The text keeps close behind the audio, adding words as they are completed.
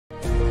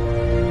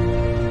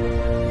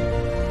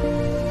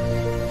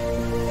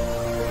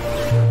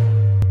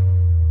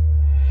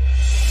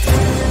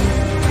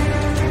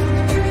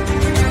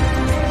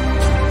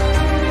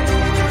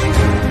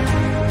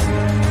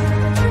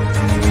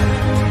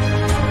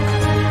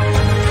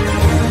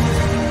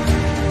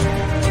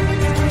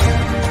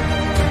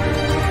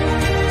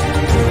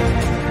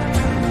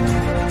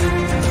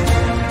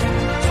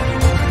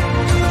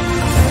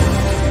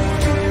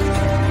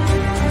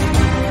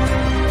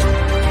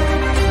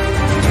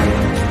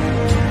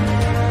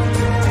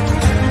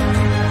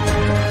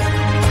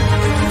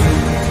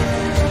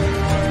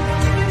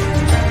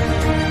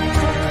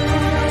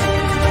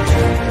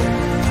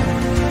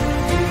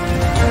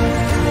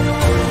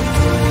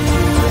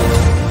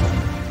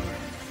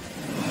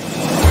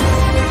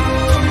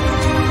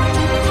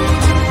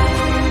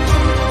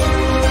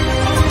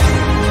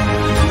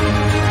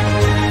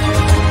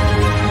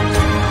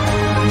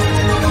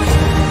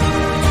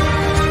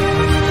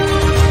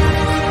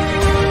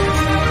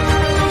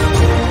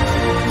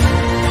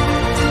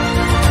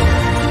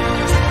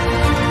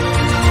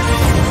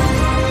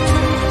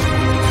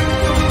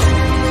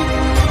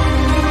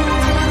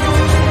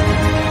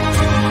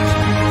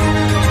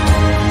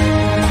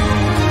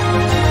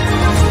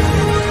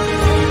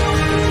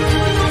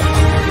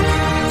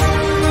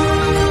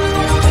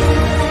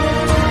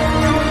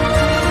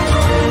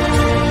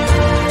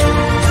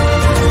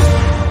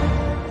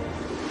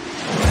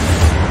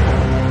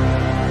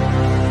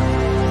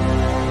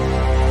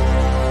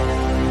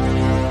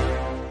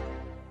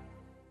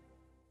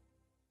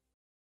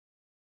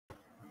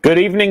Good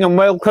evening and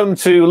welcome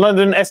to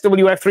London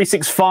SWF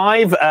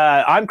 365.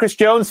 I'm Chris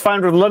Jones,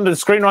 founder of the London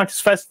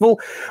Screenwriters Festival.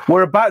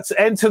 We're about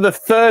to enter the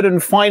third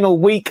and final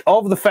week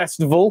of the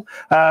festival.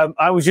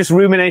 I was just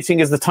ruminating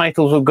as the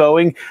titles were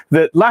going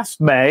that last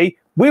May,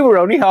 we were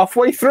only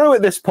halfway through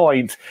at this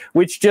point,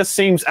 which just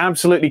seems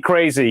absolutely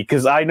crazy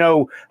because I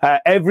know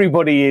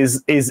everybody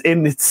is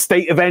in the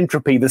state of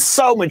entropy. There's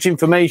so much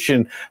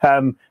information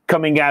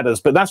coming at us,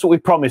 but that's what we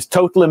promised: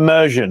 total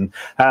immersion,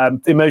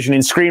 immersion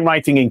in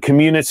screenwriting, in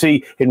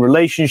community, in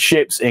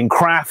relationships, in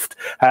craft,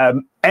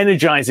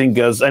 energizing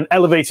us and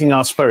elevating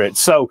our spirits.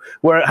 So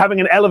we're having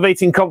an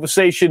elevating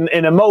conversation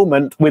in a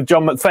moment with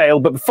John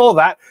McPhail, but before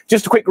that,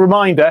 just a quick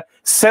reminder,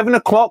 7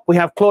 o'clock, we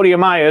have Claudia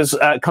Myers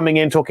coming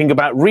in talking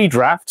about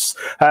redrafts.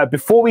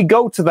 Before we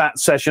go to that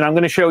session, I'm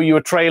going to show you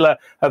a trailer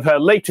of her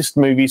latest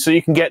movie so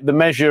you can get the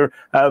measure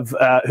of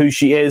who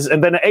she is.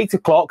 And then at 8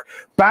 o'clock,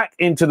 back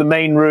into the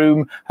main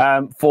room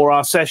for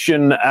our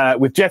session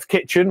with Jeff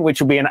Kitchen,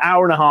 which will be an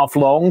hour and a half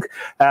long.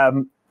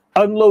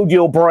 Unload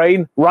your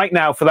brain right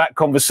now for that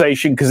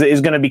conversation because it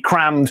is going to be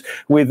crammed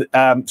with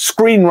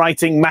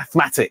screenwriting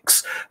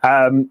mathematics.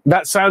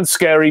 That sounds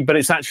scary, but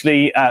it's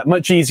actually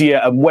much easier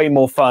and way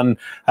more fun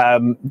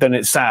than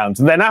it sounds.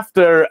 And then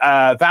after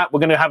that, we're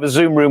going to have a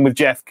Zoom room with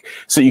Jeff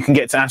so you can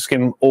get to ask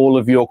him all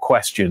of your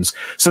questions.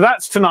 So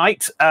that's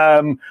tonight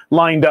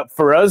lined up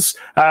for us.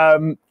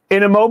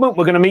 In a moment,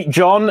 we're going to meet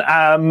John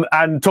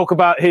and talk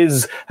about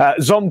his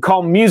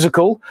Romcom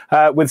musical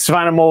with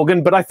Savannah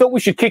Morgan. But I thought we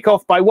should kick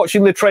off by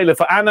watching the trailer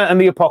for Anna and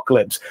the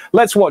Apocalypse.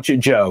 Let's watch it,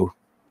 Joe.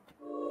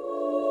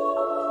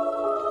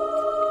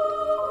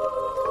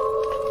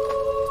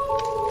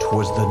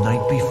 "'Twas the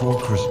night before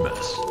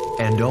Christmas,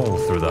 and all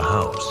through the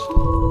house,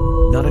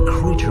 not a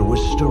creature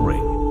was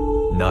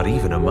stirring, not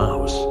even a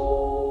mouse.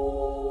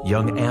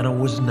 Young Anna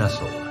was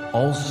nestled,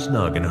 all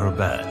snug in her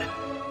bed,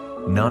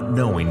 not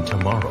knowing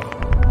tomorrow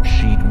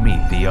she'd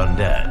meet the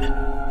undead.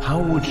 How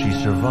would she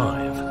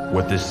survive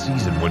what this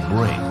season would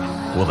bring?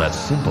 Well, that's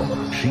simple.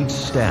 She'd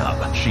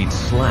stab, she'd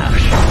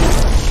slash,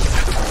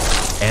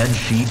 and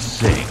she'd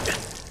sing.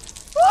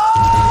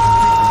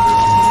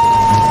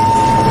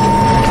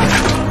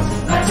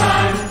 A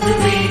time to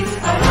be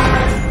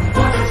alive,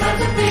 what a time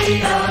to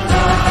be alive.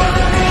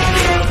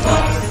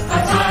 A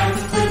time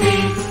to be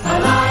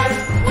alive,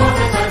 what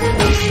a time to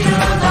be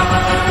alive.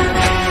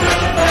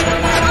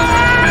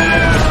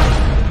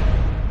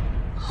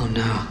 Oh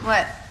no.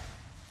 What?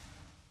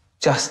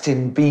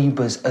 Justin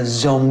Bieber's a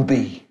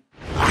zombie.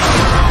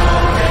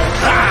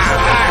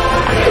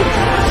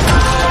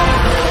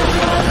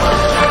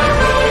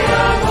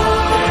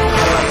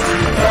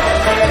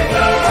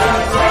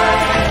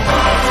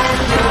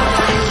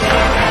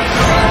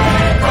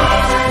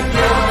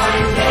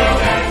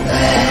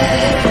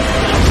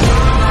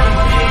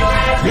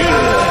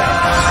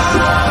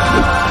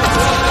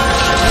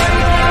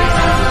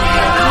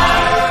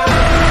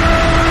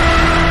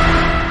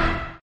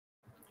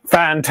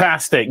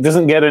 Fantastic.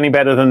 Doesn't get any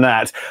better than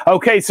that.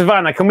 Okay,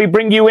 Savannah, can we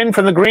bring you in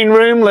from the green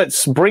room?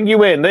 Let's bring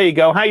you in. There you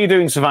go. How are you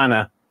doing,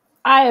 Savannah?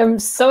 I am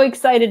so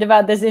excited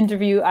about this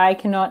interview. I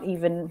cannot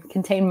even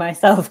contain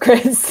myself,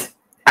 Chris.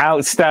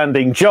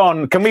 Outstanding.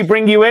 John, can we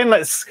bring you in?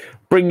 Let's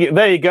bring you.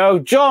 There you go.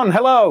 John,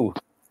 hello.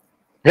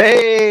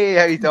 Hey,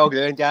 how you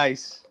doing,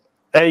 guys?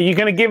 You're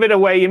going to give it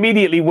away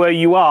immediately where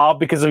you are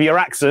because of your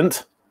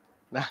accent.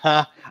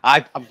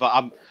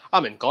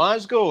 I'm in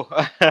Glasgow.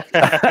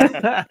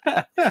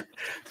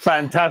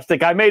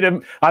 Fantastic. I made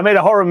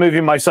a horror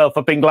movie myself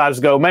up in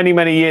Glasgow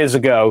many years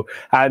ago,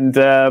 and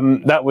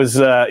that was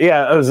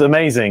it was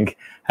amazing.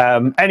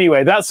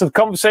 Anyway, that's a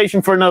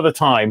conversation for another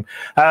time.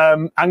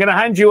 I'm going to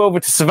hand you over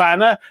to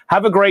Savannah.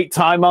 Have a great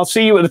time. I'll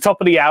see you at the top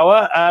of the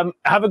hour.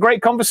 Have a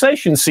great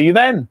conversation. See you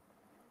then.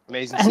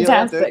 Amazing.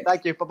 Fantastic. See you later.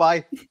 Thank you.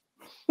 Bye-bye.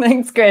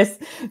 Thanks, Chris.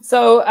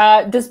 So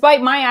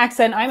despite my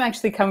accent, I'm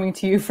actually coming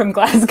to you from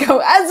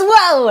Glasgow as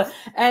well.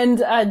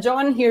 And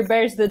John here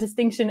bears the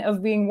distinction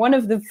of being one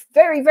of the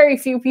very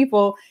few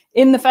people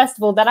in the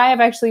festival that I have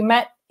actually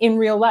met in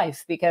real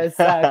life, because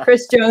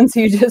Chris Jones,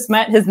 who you just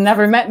met, has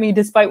never met me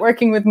despite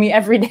working with me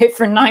every day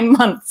for 9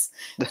 months.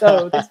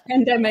 So this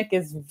pandemic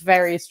is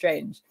very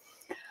strange.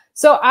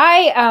 So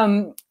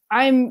I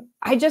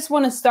just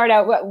want to start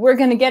out. We're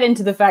going to get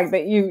into the fact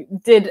that you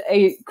did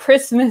a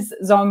Christmas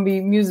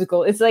zombie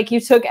musical. It's like you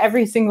took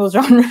every single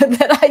genre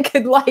that I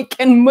could like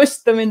and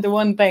mushed them into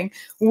one thing,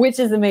 which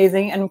is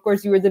amazing. And of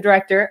course, you were the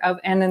director of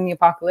Anna and the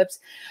Apocalypse.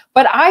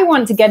 But I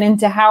want to get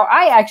into how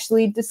I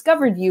actually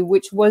discovered you,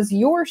 which was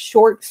your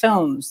short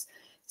films.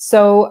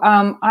 So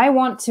I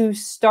want to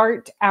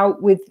start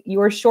out with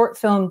your short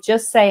film,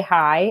 Just Say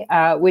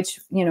Hi, which,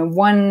 you know,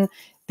 won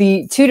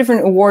the 2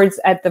 different awards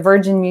at the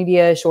Virgin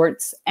Media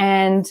Shorts.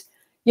 And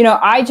you know,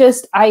 I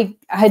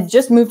had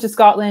just moved to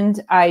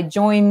Scotland. I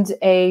joined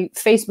a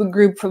Facebook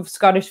group of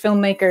Scottish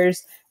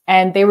filmmakers,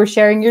 and they were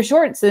sharing your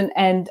shorts,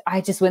 and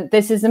I just went,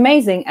 this is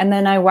amazing. And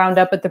then I wound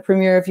up at the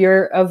premiere of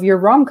your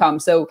rom-com.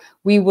 So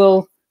we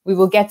will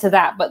get to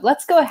that, but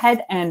let's go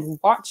ahead and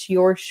watch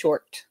your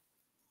short.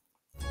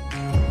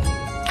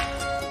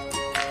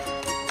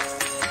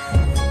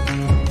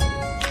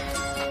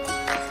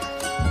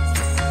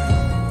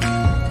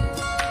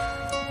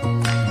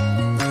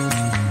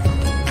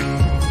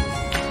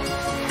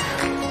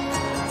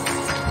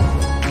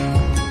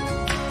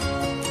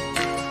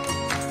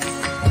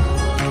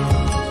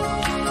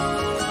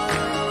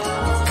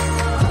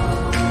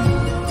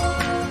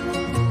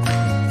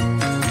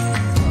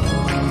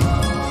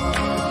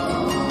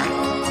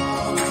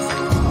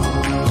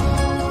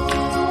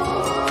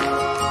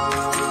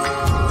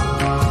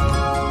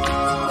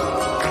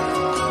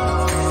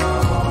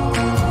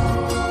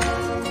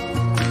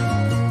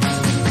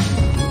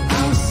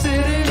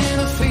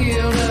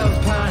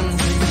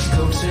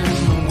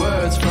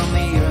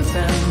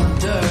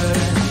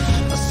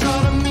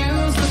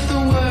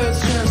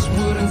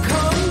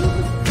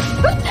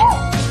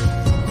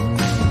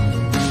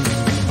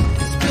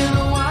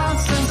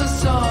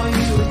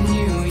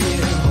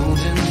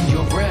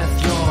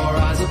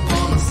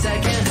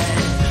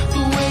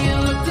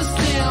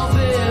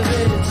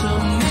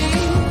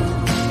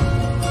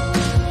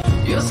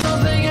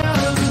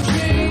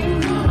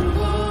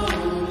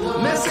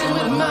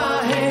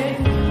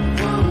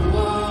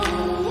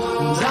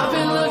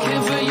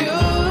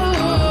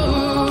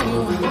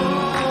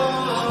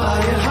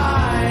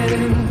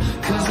 fighting,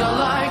 'cause I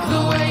like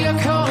the way you're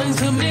calling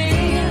to me.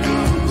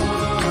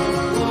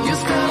 You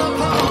spell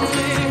upon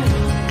me.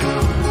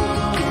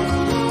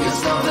 You're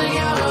something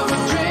out of a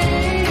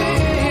dream.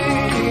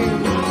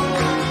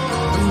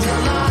 And I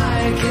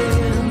like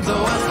it,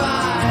 though I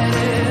fight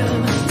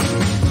it.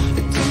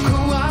 It took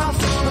a while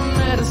for the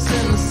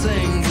medicine to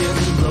sink in,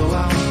 blow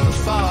out the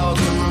fog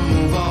and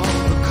remove all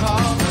the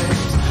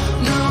cobwebs.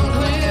 Now I'm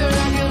clear,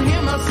 I can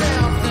hear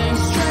myself think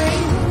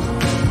straight.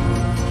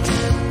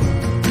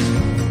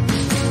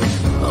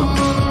 I'm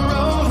on the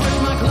road with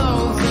my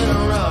clothes in a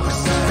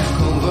rucksack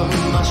over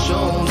my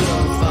shoulder,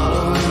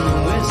 following the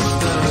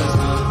whispers.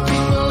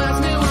 People ask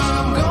me where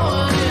I'm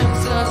going in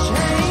such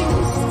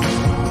haste,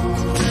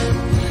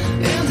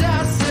 and I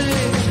say,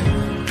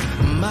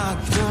 my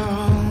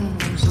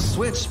girl's a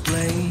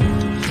switchblade,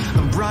 a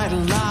bright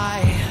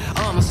light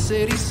on the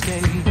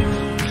cityscape.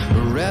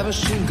 Wherever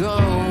she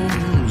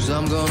goes,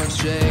 I'm gonna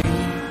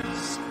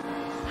chase.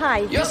 Hi.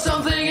 You're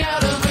something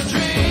out of a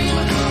dream,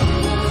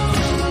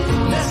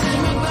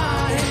 messing with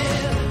my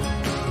head.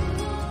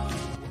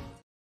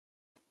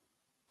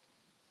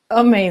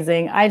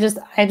 Amazing. I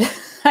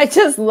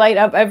just light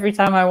up every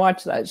time I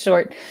watch that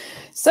short.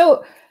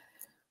 So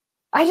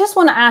I just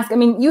want to ask, I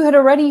mean, you had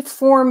already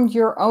formed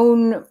your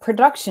own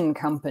production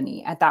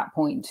company at that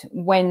point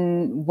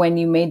when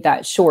you made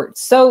that short.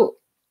 So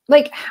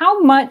like how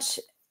much,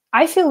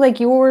 I feel like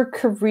your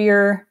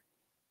career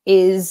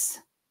is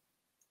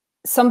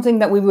something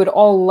that we would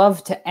all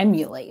love to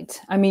emulate.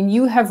 I mean,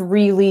 you have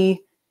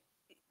really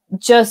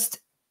just,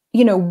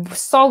 you know,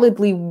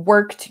 solidly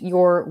worked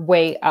your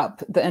way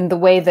up. And the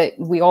way that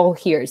we all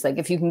hear is like,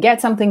 if you can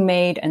get something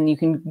made and you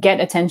can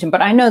get attention,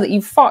 but I know that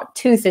you fought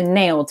tooth and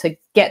nail to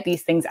get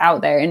these things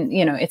out there, and,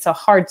 you know, it's a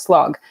hard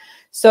slog.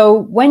 So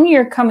when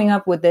you're coming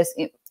up with this,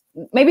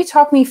 maybe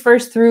talk me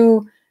first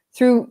through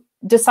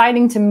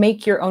deciding to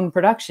make your own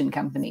production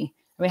company.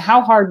 I mean,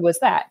 how hard was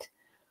that?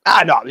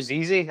 No, it was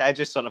easy. I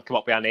just sort of come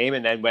up with a name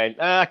and then went,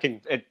 I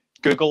can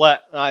Google it.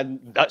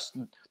 And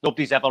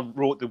nobody's ever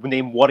wrote the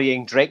name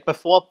Worrying Drake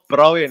before.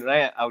 Brilliant,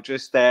 right? I'll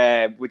just,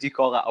 what do you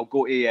call it? I'll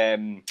go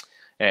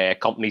to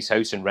company's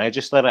house and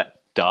register it.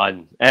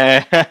 Done.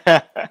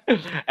 But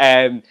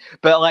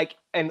like,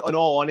 in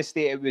all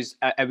honesty, it was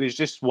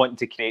just wanting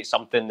to create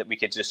something that we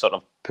could just sort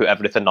of put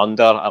everything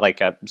under,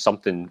 like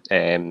something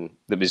that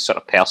was sort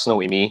of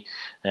personal to me.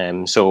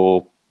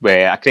 So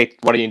I created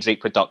Worrying Drake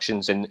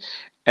Productions, and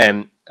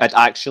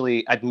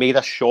I'd made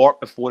a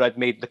short before I'd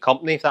made the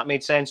company, if that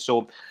made sense.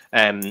 So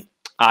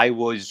I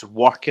was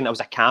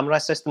a camera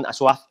assistant,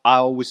 so I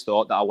always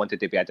thought that I wanted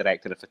to be a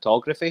director of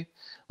photography.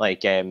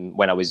 Like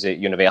when I was at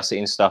university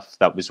and stuff,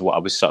 that was what I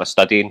was sort of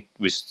studying,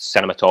 was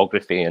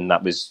cinematography, and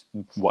that was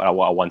what I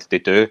wanted to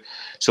do.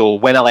 So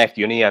when I left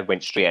uni, I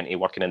went straight into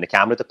working in the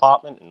camera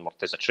department and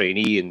worked as a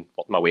trainee and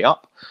worked my way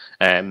up.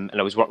 And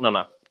I was working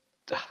on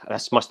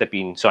this must have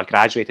been, so I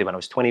graduated when I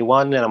was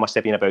 21, and I must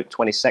have been about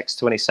 26,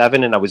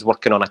 27, and I was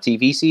working on a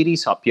TV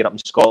series up in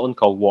Scotland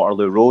called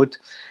Waterloo Road,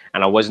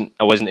 and I wasn't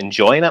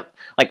enjoying it.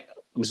 Like,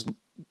 it was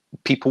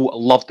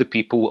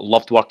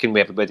loved working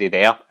with everybody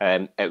there,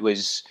 and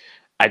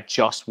I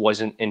just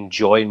wasn't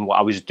enjoying what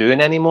I was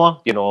doing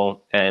anymore. You know,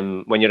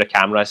 when you're a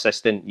camera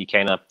assistant, you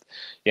kind of,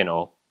 you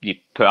know, you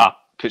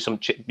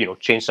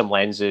change some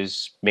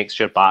lenses, make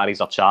sure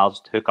batteries are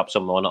charged, hook up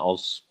some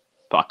monitors,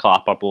 put a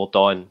clapper board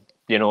on.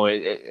 You know,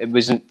 it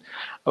wasn't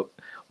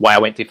why I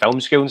went to film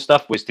school and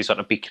stuff, was to sort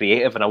of be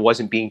creative, and I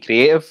wasn't being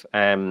creative.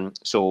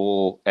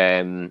 So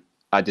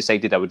I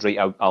decided I would write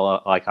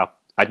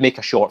I'd make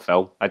a short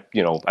film. I'd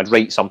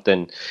write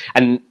something,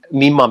 and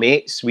me and my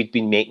mates, we'd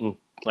been making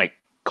like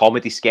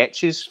comedy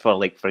sketches for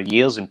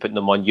years and putting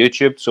them on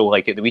YouTube. So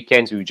like at the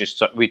weekends, we'd used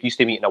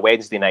to meet on a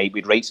Wednesday night.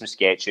 We'd write some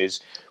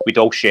sketches. We'd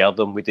all share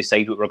them. We'd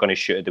decide what we were going to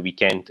shoot at the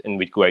weekend, and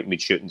we'd go out and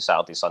we'd shoot on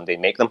Saturday, Sunday,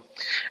 and make them.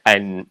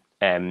 And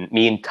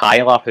me and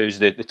Tyler, who's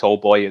the tall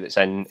boy that's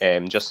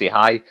in Just Say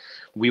Hi,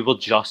 we were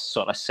just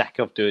sort of sick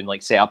of doing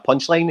like set up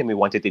punchline, and we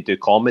wanted to do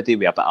comedy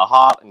with a bit of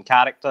heart and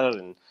character,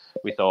 and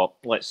we thought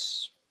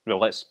let's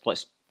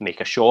make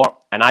a short.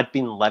 And I'd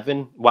been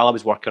living, while I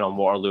was working on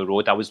Waterloo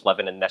Road, I was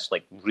living in this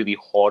like really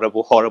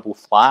horrible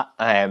flat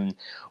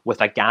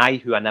with a guy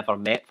who I never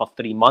met for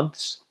 3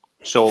 months.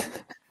 So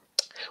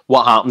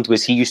what happened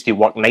was, he used to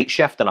work night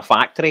shift in a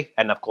factory,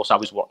 and of course I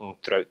was working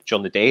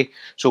during the day.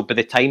 So by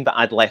the time that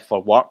I'd left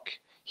for work,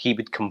 he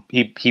would come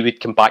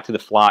back to the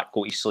flat,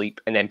 go to sleep,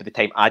 and then by the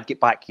time I'd get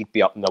back, he'd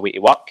be up on the way to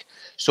work.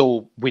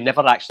 So we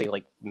never actually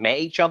like met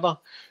each other.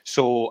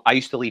 So I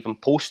used to leave him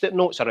post-it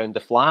notes around the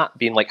flat,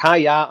 being like, "Hi,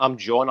 yeah, I'm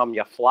John, I'm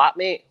your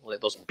flatmate.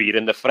 Like, there's beer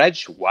in the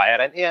fridge, wire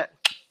into it.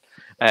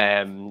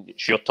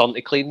 It's your turn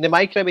to clean the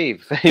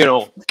microwave," you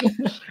know.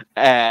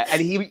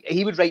 And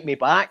he would write me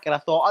back, and I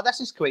thought, oh,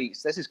 this is quite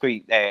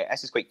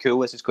cool.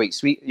 This is quite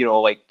sweet, you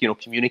know, like, you know,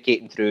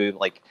 communicating through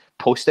like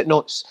post-it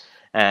notes.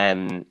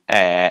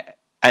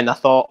 And I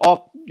thought,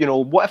 oh, you know,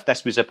 what if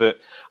this was about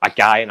a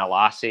guy and a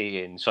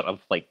lassie and sort of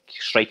like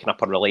striking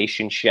up a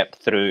relationship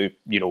through,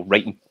 you know,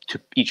 writing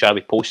to each other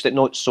with post-it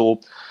notes.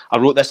 So I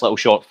wrote this little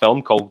short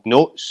film called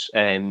Notes,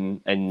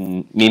 and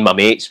me and my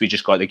mates, we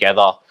just got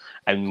together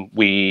and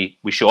we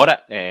shot it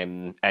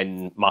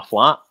in my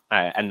flat,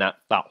 in that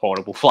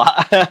horrible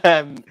flat,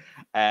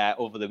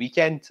 over the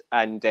weekend.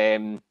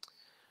 And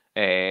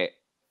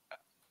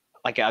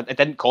like it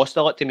didn't cost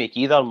a lot to make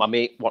either. My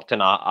mate worked in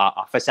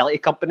a facility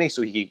company,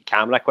 so he had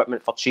camera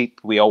equipment for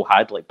cheap. We all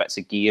had like bits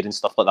of gear and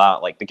stuff like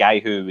that. Like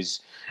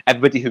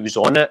everybody who was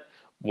on it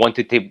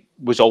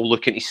was all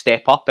looking to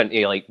step up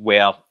into like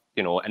where,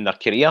 you know, in their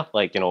career.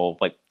 Like, you know,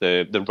 like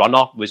the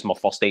runner was my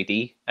first AD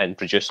and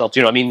producer. Do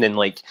you know what I mean? And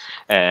like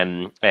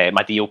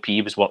my DOP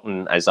was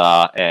working as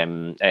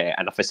in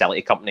a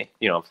facility company,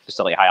 you know,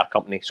 facility hire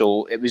company.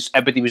 So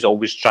everybody was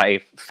always trying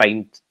to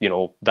find, you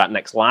know, that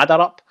next ladder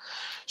up.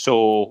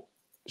 So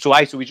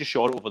we just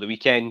shot it over the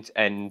weekend,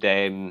 and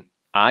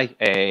got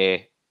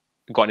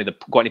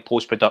into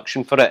post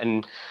production for it.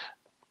 And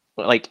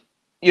like,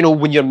 you know,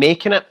 when you're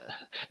making it,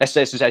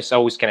 this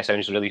always kind of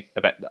sounds really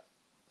a bit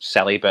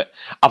silly, but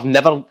I've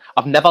never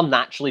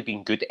naturally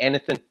been good at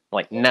anything.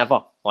 Like,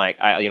 never. Like,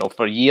 you know,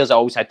 for years I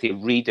always had to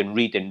read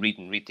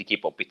to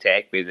keep up with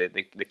tech, with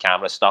the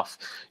camera stuff,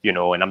 you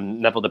know. And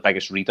I'm never the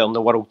biggest reader in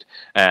the world,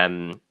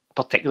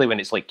 particularly when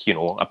it's like, you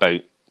know,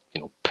 about, you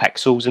know,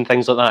 pixels and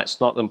things like that.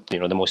 It's not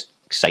the most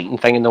exciting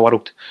thing in the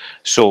world.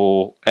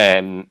 So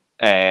I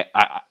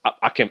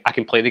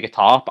can play the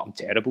guitar, but I'm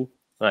terrible.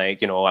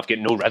 Like, you know, I've got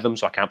no rhythm,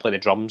 so I can't play the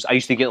drums. I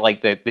used to get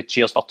like the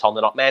cheers for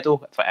turning up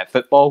medal at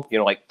football. You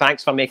know, like,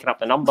 thanks for making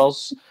up the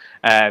numbers.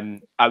 I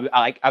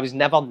was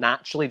never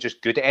naturally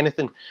just good at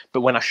anything.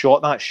 But when I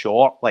shot that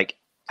short, like,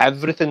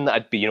 everything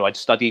that I'd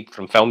studied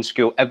from film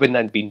school, everything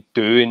I'd been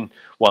doing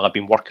while I'd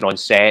been working on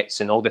sets,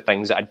 and all the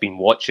things that I'd been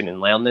watching and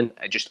learning,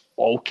 it just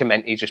all came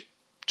into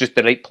just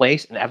the right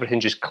place, and everything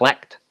just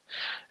clicked.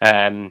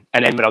 And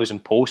then when I was in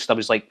post, I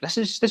was like, this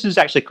is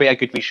actually quite a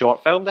good wee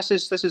short film. This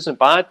isn't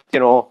bad, you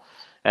know.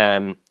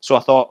 So I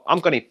thought, I'm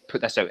going to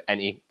put this out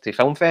into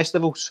film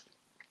festivals.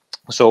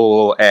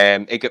 So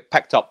it got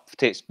picked up,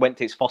 went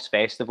to its first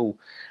festival.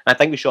 And I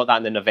think we shot that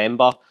in the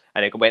November,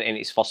 and it went into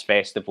its first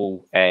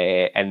festival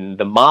in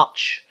the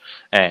March.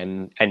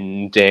 And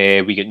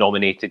we get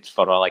nominated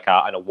for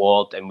an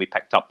award, and we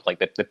picked up like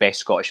the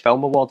best Scottish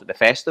film award at the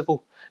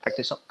festival. Picked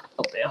this up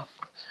there.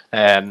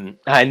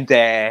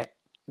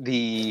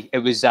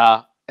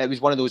 It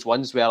was one of those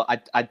ones where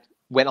I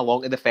went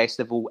along to the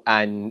festival,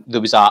 and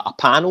there was a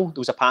panel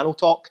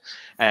talk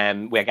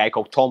with a guy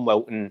called Tom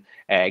Wilton,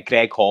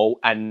 Greg Hall,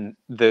 and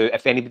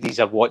if anybody's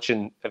have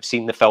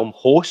seen the film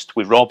Host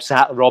with Rob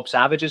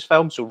Savage's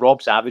film. So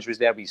Rob Savage was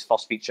there with his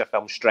first feature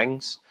film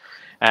Strings,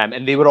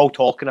 and they were all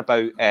talking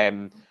about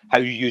how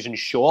you're using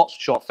short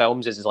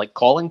films as like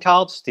calling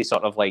cards to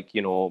sort of like,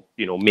 you know,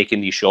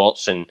 making these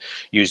shorts and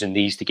using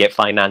these to get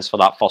finance for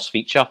that first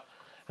feature.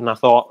 And I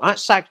thought,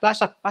 that's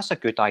a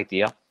good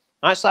idea.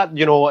 That's that,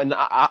 you know, and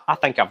I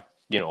think I've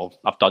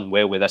done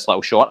well with this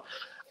little short.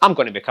 I'm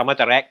going to become a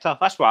director.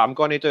 That's what I'm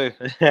going to do.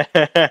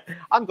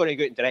 I'm going to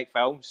go out and direct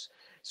films.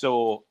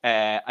 So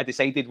I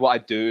decided what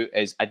I'd do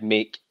is I'd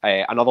make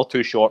another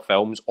 2 short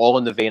films, all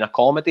in the vein of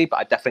comedy,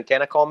 but a different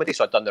kind of comedy.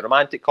 So I'd done the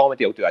romantic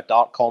comedy, I'll do a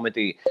dark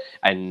comedy,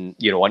 and,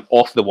 you know, an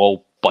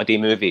off-the-wall buddy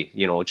movie,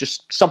 you know,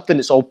 just something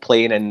that's all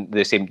playing in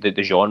the same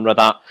the genre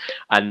that.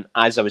 And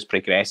as I was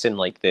progressing,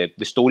 like the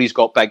stories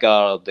got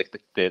bigger,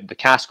 the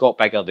cast got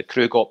bigger, the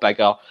crew got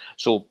bigger.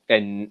 So,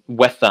 and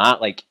with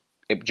that, like,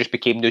 it just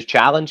became those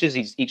challenges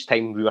each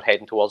time we were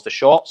heading towards the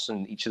shots,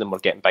 and each of them were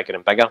getting bigger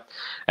and bigger.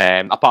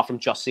 Apart from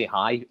Just Say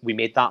Hi, we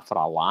made that for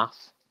a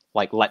laugh.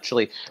 Like,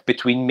 literally,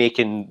 between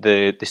making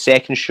the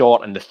second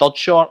short and the third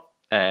short,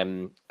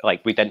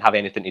 like, we didn't have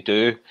anything to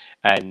do,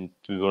 and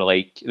we were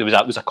like, there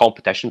was a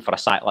competition for a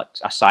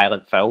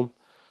silent film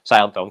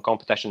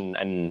competition,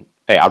 and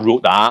I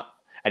wrote that,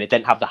 and it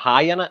didn't have the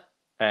hi in it,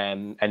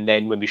 and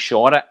then when we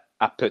shot it,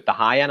 I put the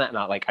hi in it, and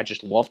I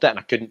just loved it, and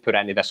I couldn't put it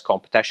into this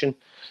competition,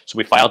 so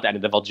we filed it into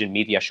the Virgin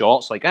Media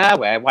Shorts, like,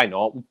 well, why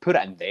not? We'll put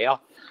it in there,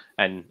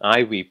 and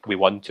we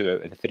won 2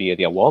 out of the 3 of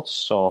the awards.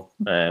 So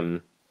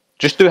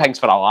just do things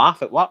for a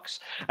laugh, it works.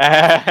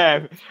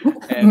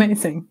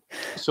 Amazing.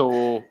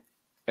 So,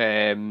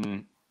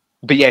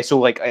 but yeah, so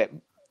like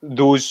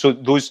those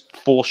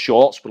 4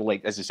 shorts were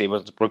like, as I say, were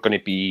going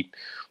to be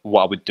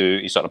what I would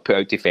do to sort of put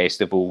out to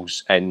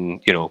festivals,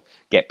 and, you know,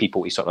 get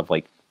people to sort of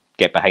like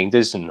get behind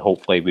us, and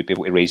hopefully we'd be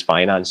able to raise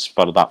finance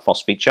for that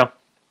first feature.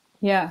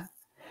 Yeah.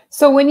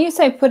 So when you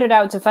say put it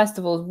out to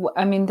festivals,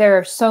 I mean, there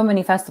are so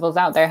many festivals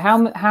out there.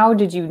 How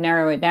did you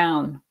narrow it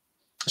down?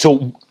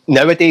 So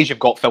nowadays you've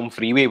got Film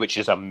Freeway, which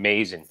is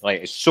amazing.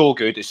 Like, it's so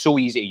good. It's so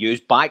easy to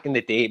use. Back in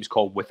the day, it was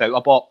called Without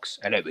a Box,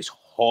 and it was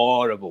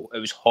horrible. It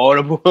was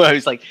horrible.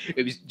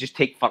 It was just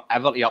take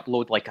forever to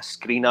upload like a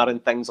screener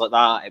and things like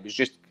that. It was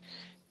just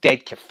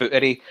dead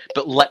cafootery.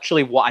 But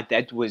literally what I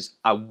did was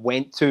I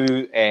went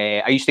to,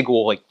 I used to go,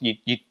 like,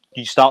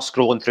 you start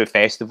scrolling through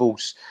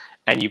festivals,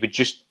 and you would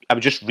just, I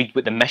would just read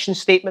what the mission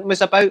statement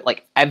was about.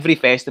 Like every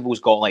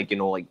festival's got like, you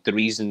know, like the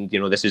reason, you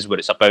know, this is what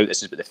it's about,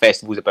 this is what the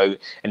festival's about,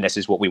 and this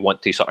is what we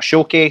want to sort of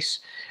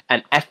showcase.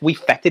 And if we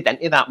fitted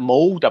into that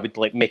mold, I would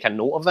like make a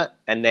note of it,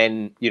 and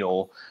then, you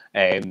know,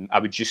 I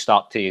would just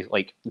start to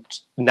like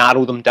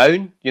narrow them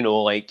down. You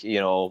know, like, you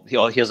know,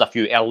 here's a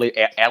few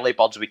early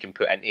birds we can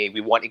put into.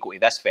 We want to go to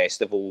this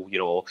festival. You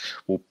know,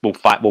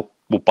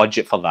 we'll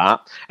budget for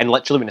that. And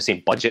literally, when I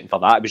say budgeting for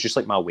that, it was just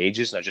like my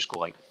wages, and I just go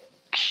like,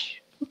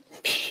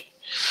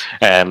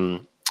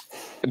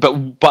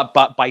 but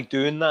by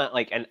doing that,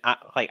 like, and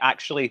like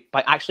actually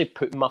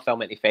putting my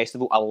film into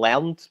festival, I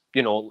learned,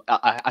 you know,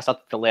 I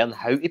started to learn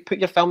how to put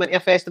your film into a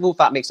festival. If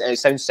that makes it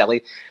sounds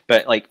silly,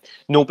 but like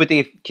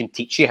nobody can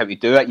teach you how to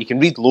do it. You can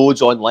read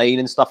loads online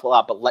and stuff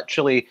like that, but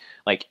literally,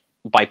 like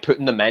by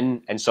putting them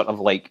in and sort of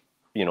like,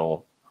 you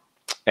know,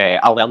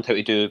 I learned how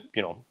to do,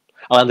 you know.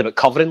 I learned about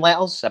covering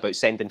letters, about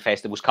sending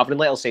festivals, covering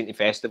letters, sending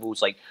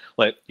festivals. Like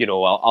you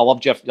know, I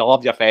loved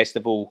your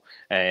festival.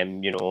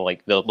 You know,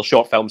 like the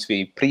short films for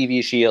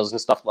previous years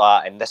and stuff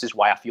like that. And this is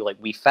why I feel like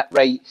we fit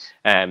right.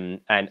 And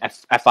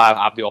if I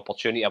have the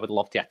opportunity, I would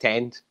love to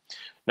attend.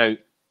 Now,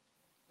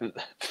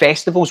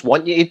 festivals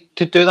want you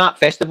to do that.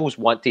 Festivals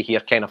want to hear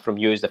kind of from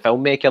you as the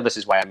filmmaker. This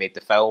is why I made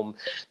the film.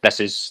 This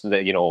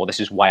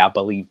is why I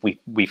believe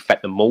we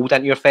fit the mold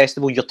into your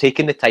festival. You're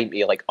taking the time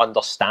to like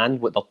understand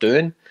what they're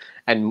doing,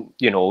 and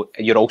you know,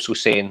 you're also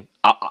saying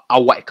I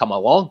want to come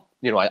along.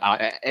 You know,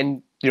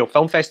 and you know,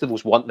 film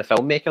festivals want the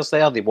filmmakers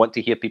there. They want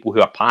to hear people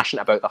who are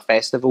passionate about their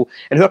festival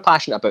and who are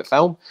passionate about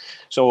film.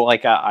 So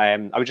like I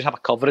would just have a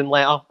covering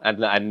letter,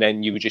 and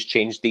then you would just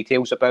change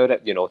details about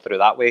it, you know, through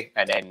that way.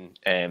 And then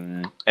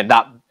and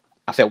that,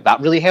 I felt that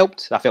really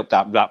helped. I felt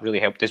that really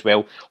helped as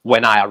well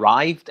when I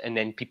arrived, and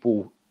then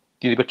people,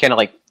 they were kind of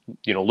like,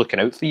 you know, looking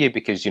out for you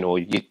because, you know,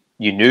 you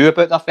knew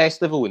about their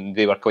festival and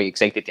they were quite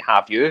excited to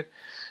have you.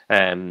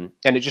 And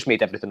it just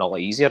made everything a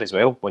lot easier as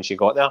well once you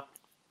got there.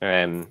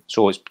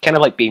 So it's kind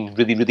of like being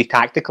really, really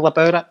tactical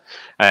about it.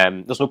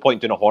 There's no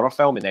point doing a horror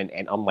film and then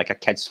entering like a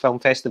kids film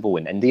festival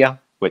in India,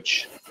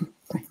 which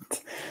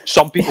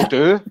some people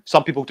do.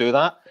 Some people do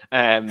that.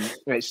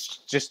 It's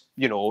just,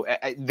 you know,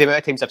 the amount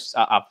of times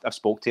I've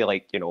spoke to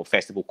like, you know,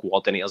 festival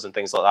coordinators and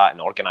things like that and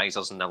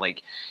organisers, and they're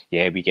like,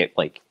 yeah, we get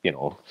like, you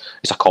know,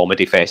 it's a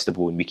comedy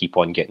festival and we keep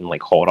on getting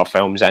like horror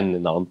films in,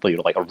 and they're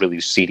like a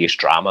really serious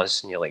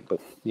dramas, and you're like, but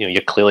you know,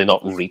 you're clearly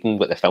not reading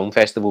what the film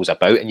festival's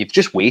about, and you've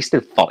just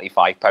wasted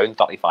 £35,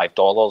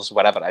 $35,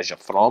 whatever it is you're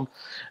from,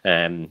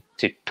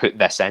 to put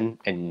this in,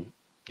 and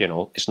you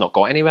know, it's not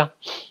got anywhere.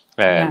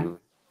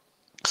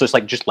 So it's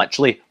like just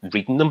literally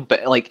reading them,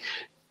 but like,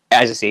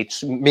 as I say,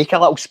 make a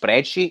little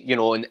spreadsheet, you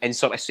know, and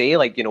sort of say,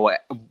 like, you know,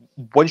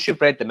 once you've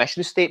read the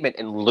mission statement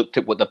and looked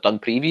at what they've done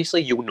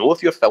previously, you'll know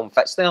if your film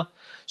fits there.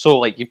 So,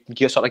 like,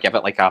 you sort of give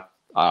it like a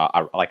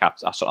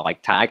sort of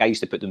like tag. I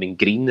used to put them in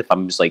green if I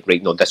was like,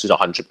 right, no, this is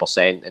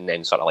 100%, and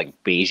then sort of like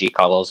beigey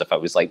colours if I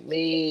was like,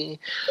 meh.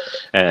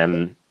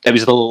 It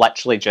was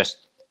literally just,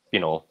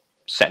 you know,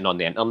 sitting on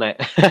the internet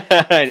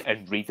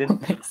and reading.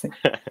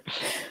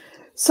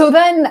 So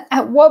then,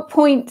 at what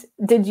point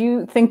did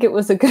you think it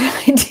was a good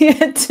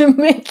idea to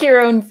make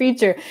your own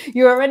feature?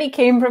 You already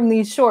came from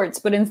these shorts,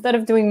 but instead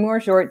of doing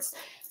more shorts,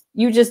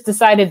 you just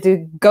decided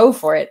to go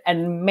for it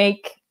and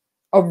make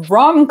a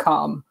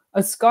rom-com,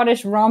 a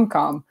Scottish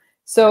rom-com.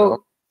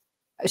 So,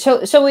 shall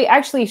we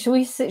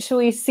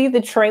see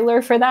the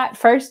trailer for that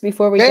first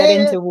before we get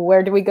into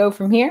where do we go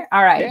from here?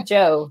 All right,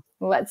 Joe,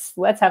 let's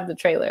have the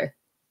trailer.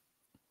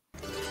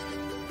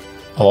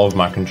 I love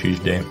mac and cheese,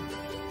 Dave.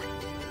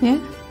 Yeah.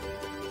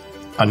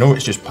 I know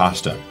it's just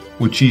pasta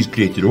with cheese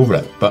grated over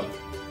it, but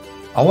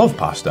I love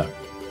pasta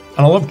and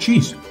I love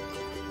cheese.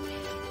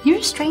 You're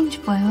a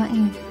strange boy, aren't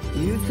you?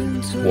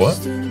 What?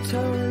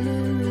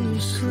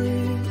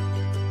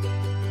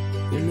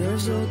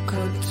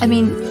 I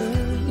mean,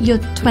 you're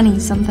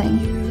 20-something.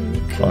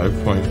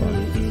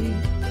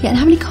 5.5. Yeah, and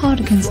how many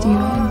cardigans do you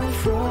own?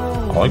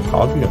 I like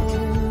cardigans.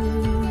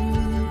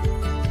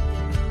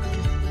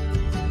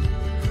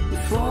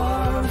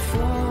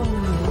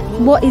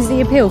 What is the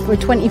appeal for a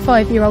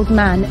 25-year-old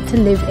man to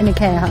live in a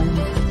care home?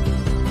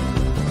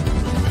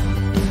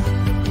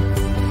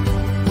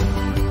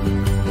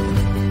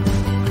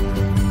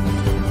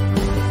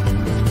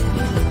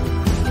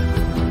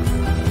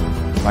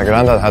 My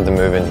granddad had to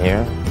move in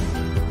here.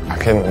 I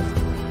couldn't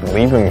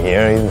leave him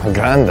here, he's my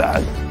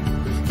granddad.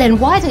 Then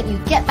why don't you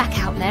get back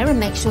out there and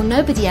make sure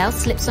nobody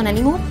else slips on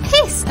any more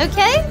piss,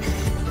 okay?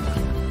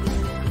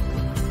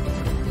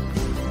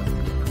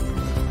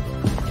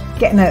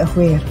 Getting out of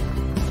where?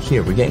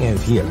 Here, we're getting out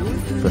of here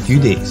for a few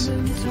days.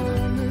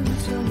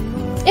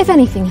 If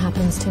anything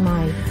happens to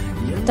my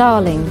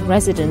darling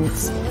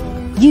residents,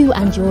 you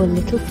and your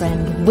little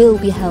friend will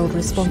be held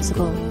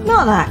responsible.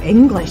 Not that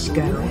English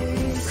girl.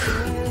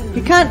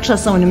 You can't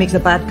trust someone who makes a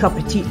bad cup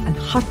of tea, and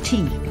her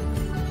tea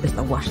is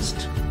the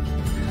worst.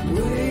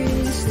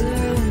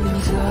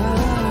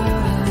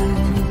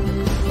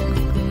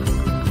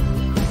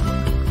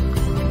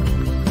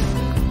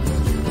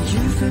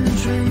 You've been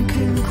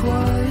drinking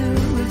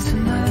quietly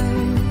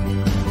tonight.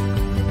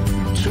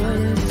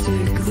 trying to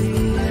take the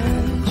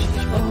edge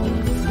off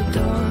the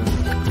dark,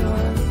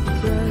 dark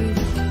ride.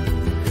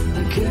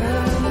 Like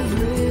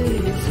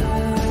every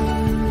time,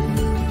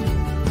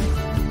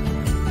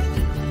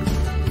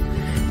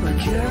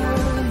 like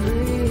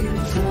every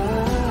time.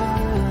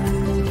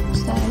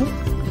 So,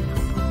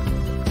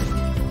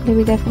 where do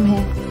we go from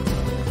here?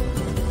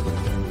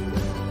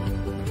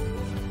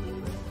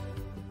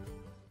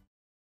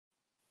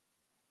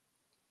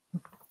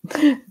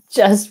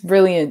 Just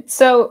brilliant.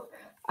 So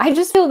I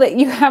just feel that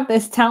you have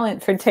this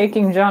talent for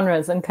taking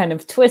genres and kind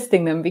of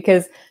twisting them,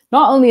 because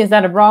not only is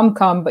that a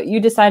rom-com, but you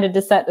decided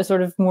to set a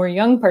sort of more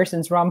young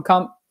person's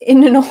rom-com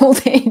in an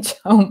old age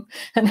home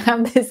and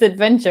have this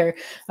adventure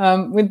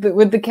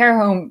with the care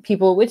home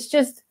people, which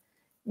just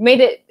made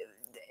it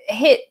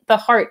hit the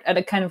heart at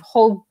a kind of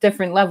whole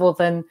different level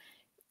than,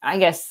 I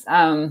guess,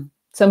 some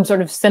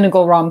sort of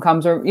cynical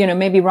rom-coms, or, you know,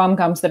 maybe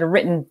rom-coms that are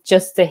written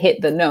just to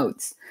hit the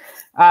notes.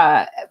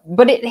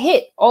 But it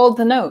hit all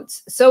the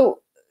notes. So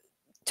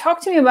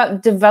talk to me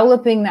about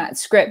developing that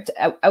script.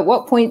 At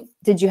what point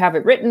did you have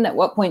it written? At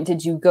what point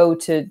did you go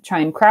to try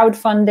and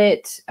crowdfund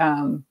it?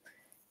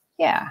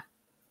 Yeah.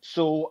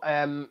 So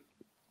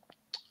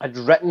I'd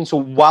written, so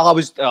while I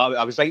was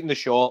writing the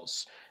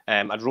shorts,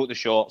 I'd wrote the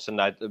shorts,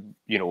 and I,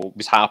 you know,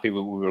 was happy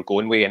with what we were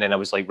going with. And then I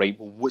was like, right,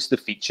 well, what's the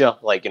feature?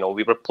 Like, you know,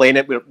 we were playing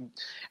it,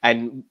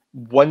 and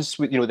once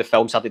we, you know, the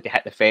film started to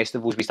hit the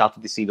festivals, we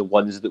started to see the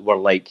ones that were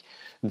like,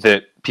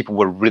 that people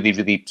were really,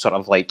 really sort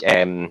of like,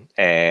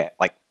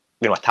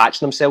 you know,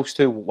 attaching themselves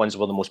to, what ones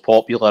were the most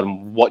popular,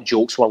 and what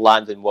jokes were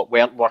landing, what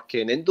weren't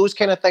working, and those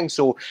kind of things.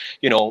 So,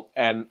 you know,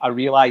 I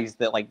realized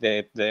that like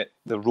the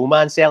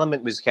romance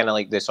element was kind of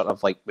like the sort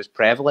of like was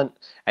prevalent,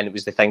 and it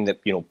was the thing that,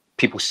 you know,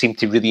 people seem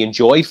to really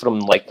enjoy from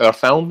like our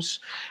films.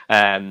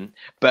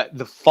 But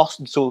the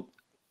first, so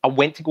I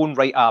went to go and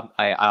write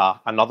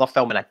another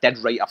film, and I did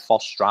write a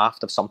first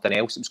draft of something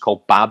else. It was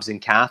called Babs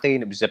and Kathy,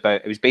 and it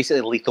was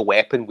basically Lethal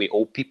Weapon with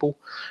old people.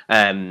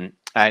 And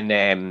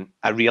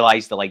I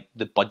realized that like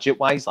the budget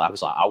wise, I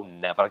was like, I'll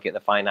never get the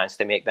finance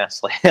to make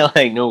this.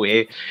 Like no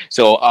way.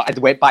 So I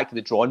went back to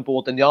the drawing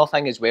board. And the other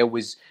thing as well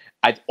was,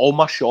 all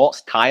my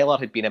shots, Tyler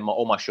had been in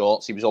all my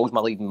shots. He was always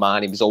my leading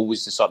man. He was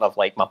always the sort of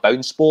like my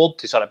bounce board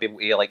to sort of be able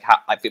to like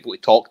be able to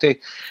talk to.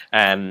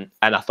 And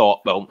I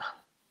thought, well,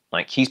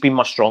 like he's been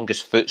my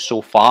strongest foot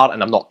so far,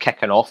 and I'm not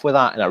kicking off with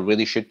that, and I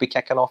really should be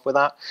kicking off with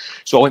that.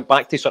 So I went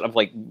back to sort of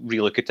like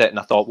relook at it, and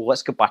I thought, well,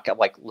 let's go back at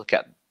like look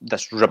at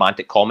this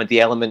romantic comedy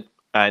element.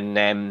 And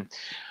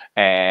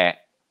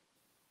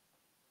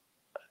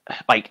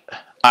like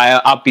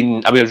I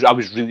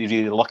was really,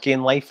 really lucky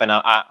in life, and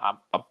I'd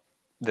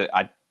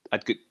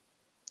got,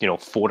 you know,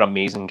 4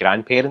 amazing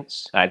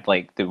grandparents.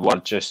 They were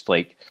just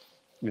like,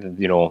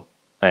 you know,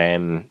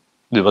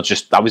 they were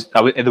just, they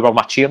were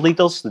my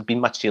cheerleaders. They'd been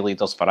my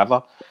cheerleaders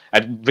forever.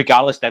 And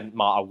regardless, didn't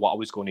matter what I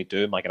was going to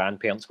do, my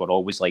grandparents were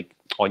always like,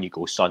 on you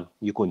go, son,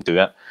 you go and do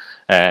it.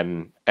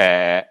 And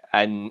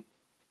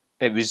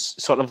it was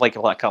sort of like a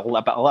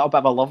little bit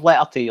of a love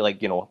letter to,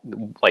 like, you know,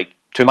 like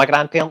to my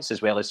grandparents, as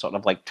well as sort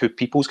of like to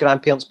people's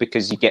grandparents,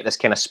 because you get this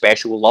kind of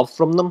special love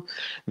from them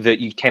that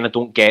you kind of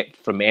don't get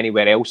from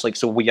anywhere else. Like,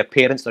 so with your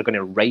parents, they're going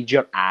to ride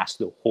your ass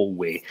the whole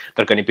way.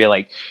 They're going to be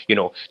like, you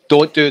know,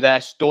 don't do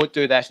this, don't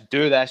do this,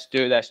 do this,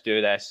 do this,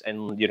 do this.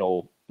 And, you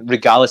know,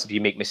 regardless if you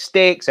make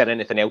mistakes or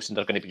anything else, and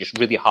they're going to be just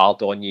really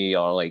hard on you,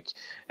 or like,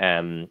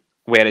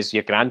 whereas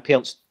your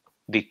grandparents,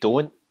 they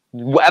don't.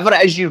 Whatever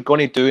it is you're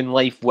going to do in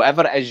life,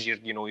 whatever it is,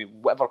 you know,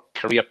 whatever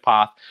career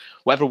path,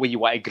 whatever way you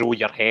want to grow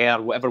your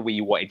hair, whatever way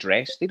you want to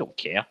dress, they don't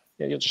care.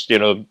 You're just, you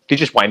know, they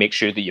just want to make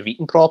sure that you've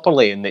eaten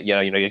properly and that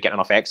you're getting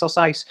enough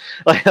exercise,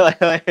 like,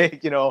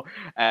 you know.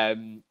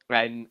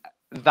 And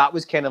that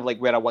was kind of like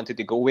where I wanted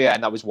to go with it,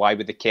 and that was why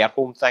with the care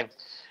home thing.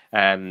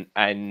 I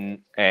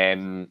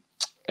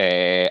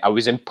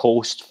was in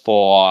post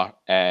for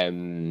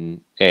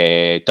Doug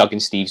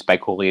and Steve's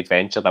Big Holy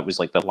Adventure. That was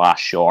like the last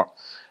short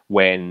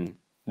when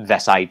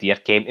this idea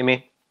came to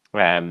me.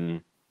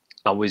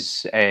 I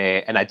was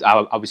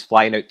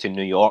flying out to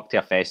New York to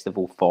a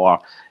festival for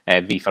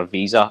V for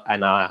Visa,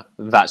 and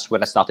that's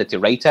when I started to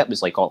write it. It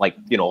was like,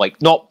 you know,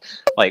 like not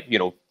like, you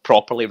know,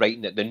 properly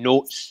writing it, the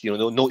notes, you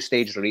know, the note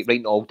stage,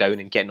 writing it all down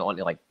and getting it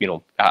onto, like, you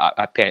know,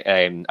 a bit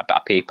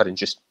of paper, and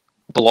just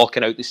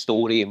blocking out the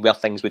story and where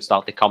things would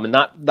start to come. And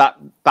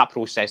that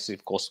process,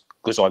 of course,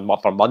 goes on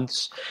for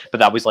months, but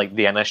that was like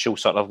the initial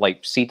sort of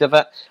like seed of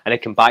it. And I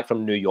came back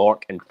from New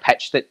York and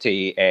pitched it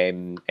to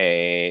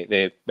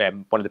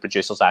one of the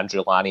producers,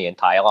 Andrew Lanny and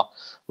Tyler.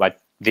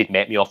 They'd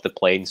met me off the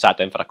plane, sat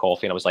down for a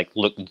coffee, and I was like,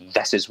 look,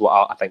 this is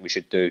what I think we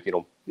should do.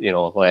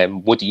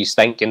 What do you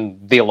think?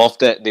 And they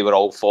loved it. They were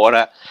all for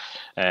it.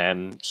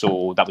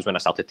 So that was when I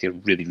started to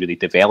really, really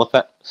develop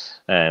it.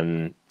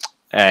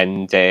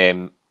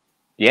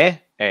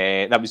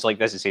 That was like,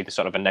 as I say, the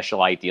sort of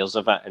initial ideas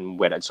of it and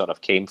where it sort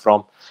of came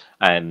from.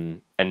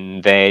 And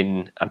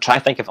then I'm trying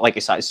to think of, like I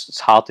said, it's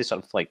hard to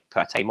sort of like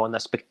put a time on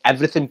this, but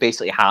everything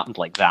basically happened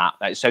like that.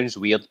 It sounds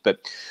weird, but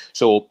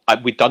so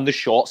we'd done the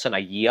shots in a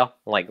year,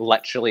 like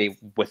literally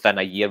within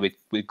a year,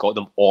 we got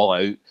them all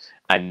out.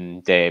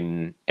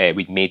 and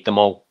we'd made them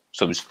all.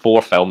 So it was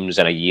 4 films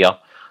in a year,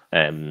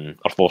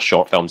 or 4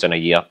 short films in a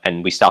year,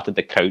 and we started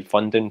the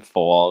crowdfunding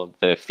for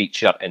the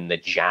feature in the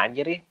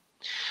January.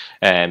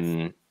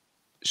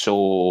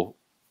 So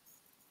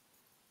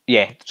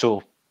yeah,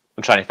 so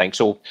I'm trying to think.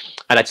 So,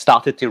 and I'd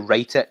started to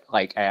write it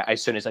like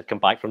as soon as I'd come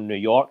back from New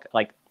York.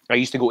 Like, I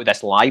used to go to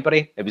this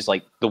library. It was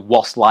like the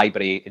worst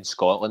library in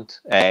Scotland.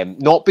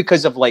 Not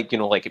because of like, you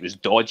know, like it was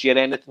dodgy or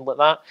anything like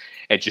that.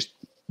 It just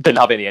didn't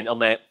have any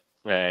internet.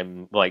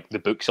 Like the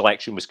book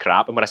selection was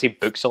crap. And when I say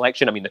book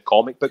selection, I mean the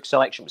comic book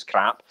selection was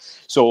crap.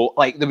 So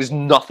like there was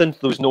nothing,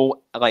 there was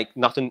no like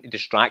nothing to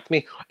distract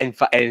me. In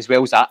fact, as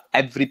well as that,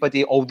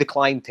 everybody, all the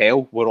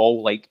clientele were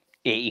all like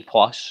 80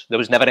 plus. There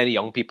was never any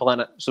young people in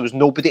it. So there was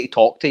nobody to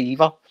talk to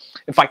either.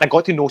 In fact, I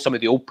got to know some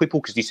of the old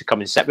people because they used to come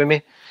and sit with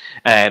me.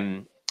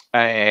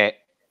 There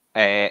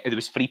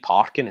was free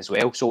parking as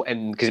well. So,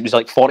 because it was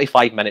like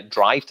 45-minute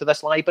drive to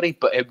this library,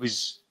 but it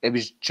was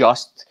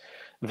just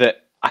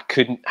that I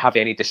couldn't have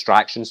any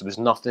distractions. There was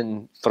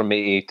nothing for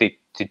me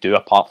to do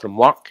apart from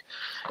work.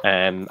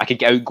 I could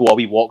get out, go a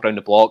wee walk around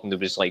the block, and there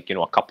was like, you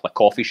know, a couple of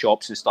coffee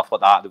shops and stuff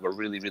like that that were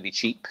really, really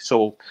cheap.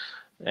 So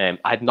I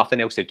had nothing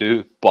else to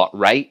do but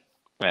write.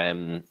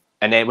 And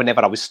then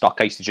whenever I was stuck,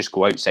 I used to just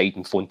go outside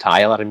and phone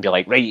Tyler and be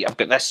like, right, I've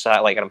got this,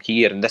 like I'm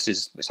here, and this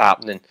is what's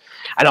happening.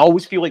 And I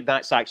always feel like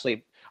that's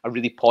actually a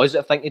really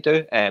positive thing to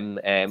do,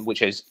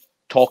 which is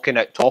talking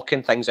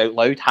things out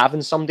loud,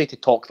 having somebody to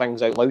talk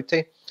things out loud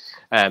to.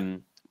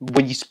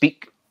 When you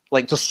speak,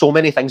 like there's so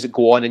many things that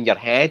go on in your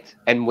head,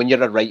 and when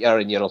you're a writer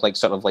and you're like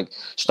sort of like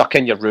stuck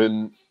in your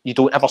room, you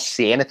don't ever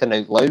say anything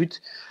out loud.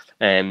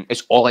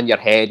 It's all in your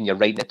head, and you're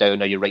writing it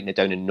down, or you're writing it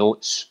down in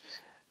notes.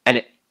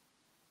 And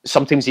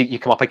sometimes you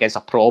come up against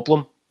a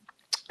problem,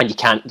 and you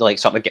can't like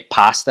sort of get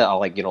past it, or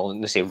like, you know,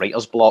 let's say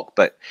writer's block.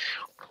 But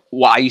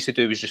what I used to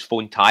do was just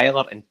phone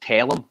Tyler and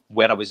tell him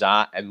where I was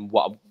at and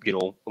what, you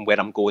know, and where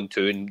I'm going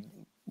to, and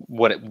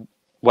what it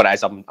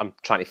is I'm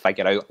trying to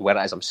figure out, where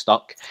it is I'm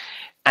stuck.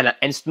 And I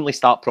instantly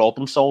start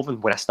problem solving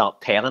when I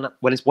start telling it.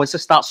 Once I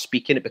start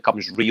speaking, it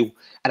becomes real,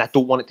 and I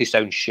don't want it to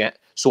sound shit.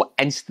 So I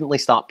instantly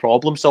start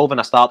problem solving.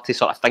 I start to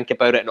sort of think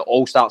about it, and it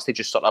all starts to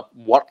just sort of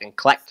work and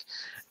click.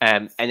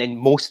 And then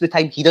most of the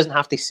time, he doesn't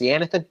have to say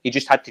anything. He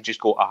just had to just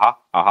go, right.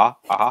 Oh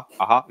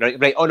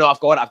no, I've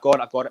got it.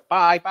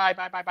 Bye.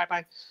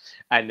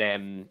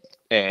 And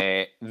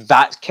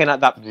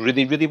that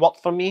really, really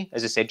worked for me.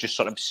 As I said, just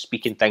sort of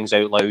speaking things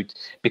out loud,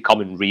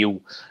 becoming real.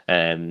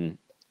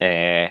 And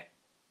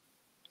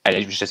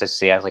it was just, as I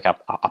say, like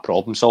a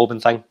problem solving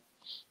thing.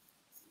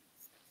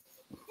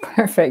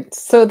 Perfect.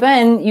 So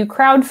then you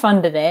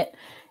crowdfunded it.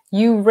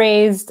 You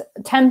raised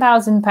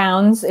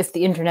 £10,000, if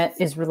the internet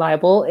is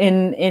reliable,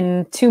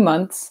 in 2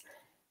 months.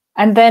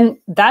 And then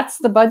that's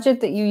the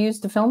budget that you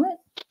used to film it?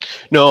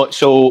 No,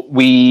 so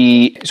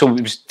it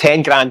was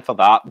 10 grand for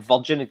that.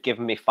 Virgin had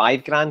given me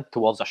 5 grand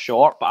towards a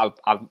short, but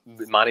I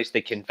managed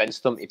to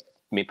convince them to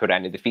put it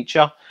into the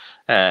feature.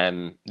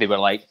 They were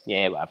like,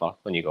 yeah, whatever,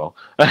 when you go.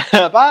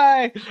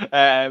 Bye!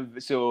 And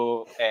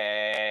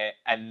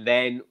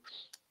then,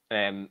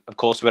 of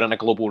course, we're in a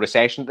global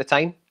recession at the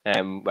time,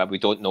 where we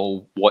don't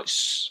know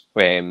what's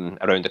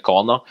around the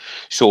corner.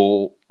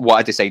 So what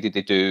I decided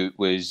to do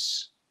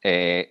was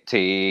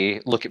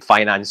to look at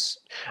finance.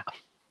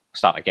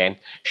 Start again.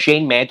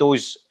 Shane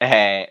Meadows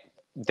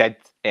did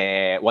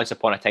Once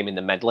Upon a Time in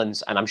the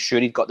Midlands, and I'm sure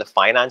he'd got the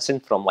financing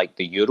from like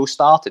the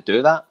Eurostar to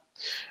do that.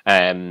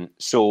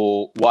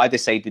 So what I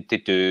decided to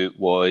do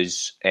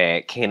was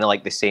kind of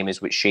like the same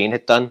as what Shane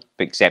had done,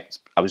 but except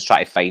I was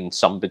trying to find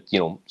somebody, you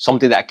know,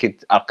 somebody that I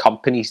could, or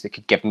companies that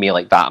could give me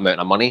like that amount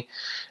of money,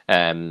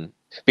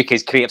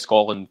 because Creative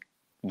Scotland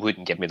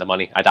wouldn't give me the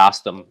money. I'd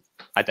asked them,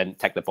 I didn't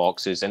tick the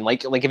boxes, and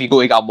like if you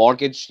go to get a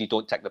mortgage, you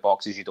don't tick the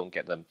boxes, you don't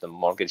get the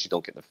mortgage, you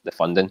don't get the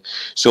funding.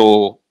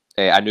 So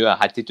I knew I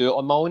had to do it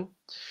on my own.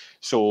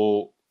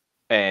 So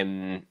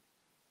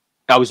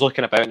I was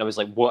looking about and I was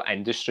like, what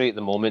industry at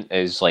the moment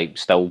is like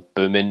still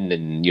booming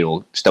and, you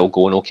know, still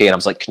going okay? And I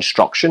was like,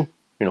 construction.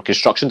 You know,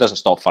 construction doesn't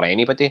stop for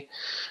anybody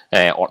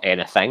or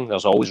anything.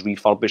 There's always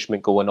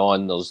refurbishment going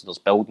on. There's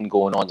building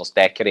going on. There's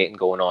decorating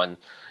going on.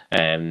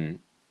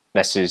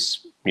 This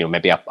is, you know,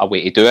 maybe a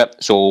way to do it.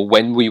 So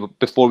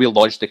before we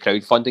launched the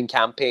crowdfunding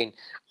campaign,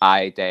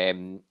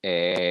 when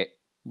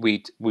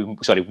we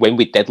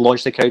did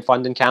launch the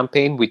crowdfunding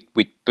campaign, we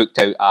booked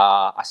out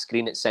a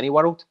screen at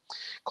Cineworld.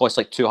 Cost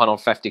like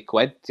 250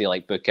 quid to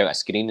like book out a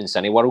screen in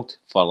Cineworld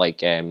for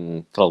like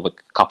a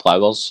couple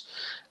hours.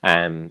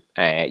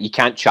 You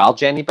can't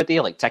charge anybody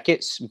like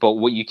tickets, but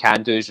what you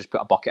can do is just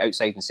put a bucket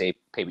outside and say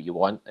pay what you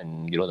want,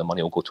 and you know the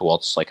money will go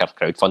towards like our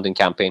crowdfunding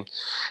campaign.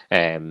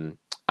 And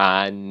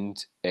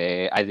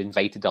I'd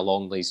invited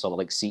along these sort of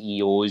like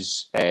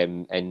CEOs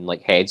and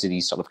like heads of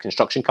these sort of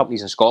construction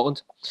companies in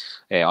Scotland,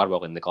 or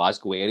well in the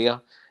Glasgow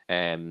area,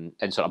 and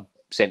sort of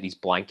sent these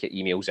blanket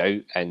emails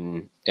out,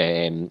 and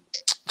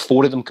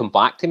 4 of them come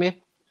back to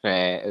me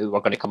who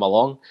were going to come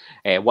along.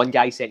 One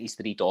guy sent his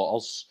 3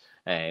 daughters.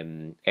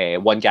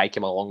 One guy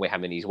came along with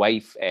him and his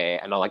wife.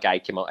 Another guy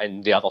came out,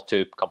 and the other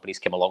 2 companies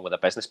came along with their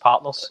business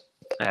partners.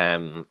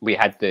 We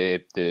had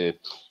the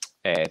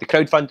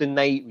crowdfunding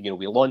night. You know,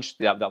 we launched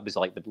that was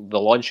like the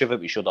launch of it.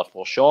 We showed our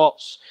 4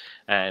 shots,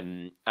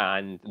 and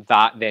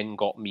that then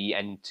got me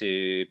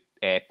into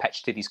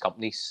pitch to these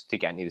companies to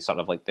get into the sort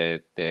of like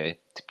the to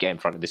get in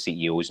front of the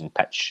CEOs and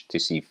pitch to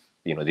see if,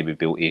 you know, they would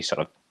be able to sort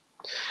of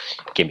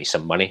give me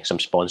some money, some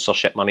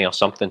sponsorship money or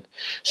something.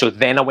 So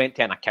then I went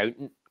to an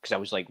accountant because I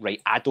was like,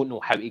 right, I don't know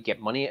how to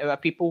get money out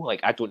of people.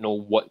 Like, I don't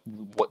know what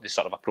the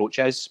sort of approach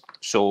is.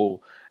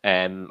 So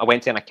I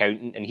went to an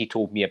accountant and he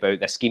told me about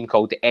this scheme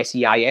called the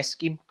SEIS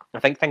scheme. I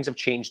think things have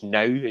changed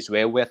now as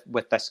well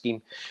with this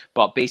scheme.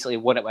 But basically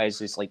what it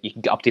is like you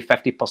can get up to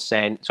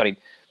 50%. Sorry,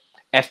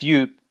 if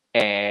you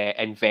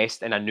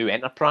invest in a new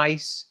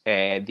enterprise,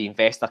 the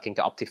investor can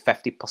get up to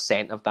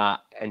 50% of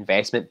that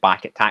investment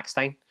back at tax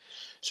time.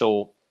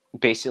 So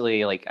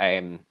basically, like,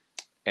 I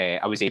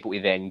was able to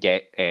then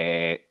get,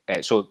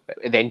 so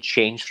it then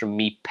changed from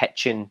me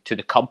pitching to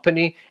the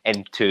company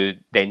into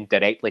then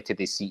directly to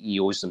the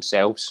CEOs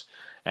themselves.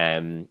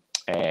 3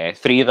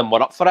 of them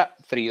were up for it.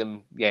 3 of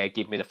them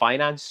gave me the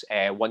finance.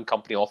 One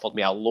company offered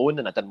me a loan,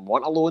 and I didn't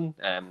want a loan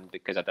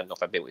because I didn't know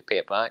if I'd be able to pay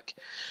it back.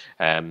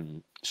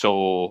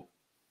 So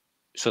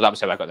that was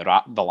how I got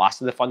the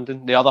last of the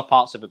funding. The other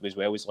parts of it as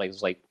well was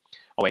like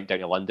I went down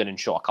to London and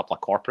shot a couple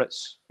of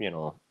corporates. You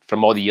know,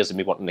 from all the years of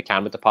me working in the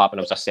camera department,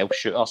 I was a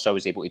self-shooter, so I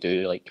was able to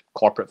do like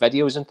corporate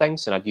videos and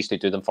things. And I used to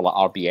do them for like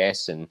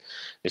RBS and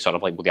the sort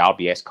of like the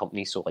RBS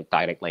companies, so like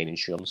Direct Line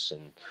Insurance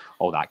and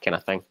all that kind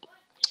of thing.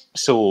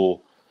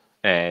 So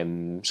I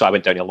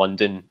went down to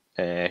London,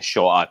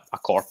 shot a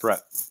corporate,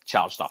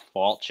 charged a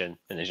fortune,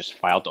 and they just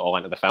filed it all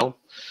into the film.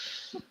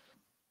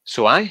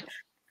 So that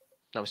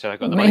was how I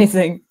got the money.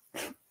 Amazing.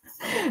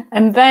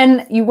 And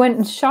then you went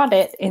and shot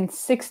it in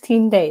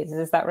 16 days.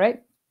 Is that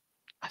right?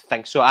 I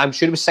think so. I'm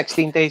sure it was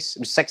 16 days. It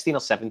was 16 or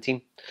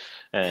 17,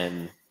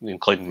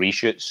 including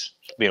reshoots.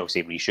 We don't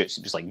say reshoots.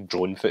 It was like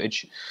drone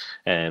footage.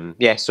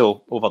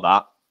 So over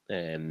that.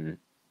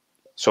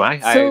 Sorry.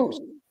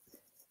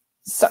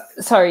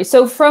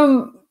 So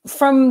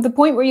from the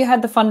point where you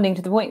had the funding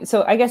to the point,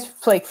 so I guess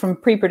like from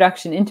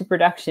pre-production into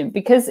production,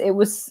 because it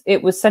was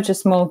such a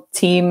small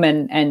team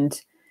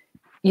and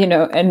you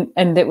know,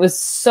 and it was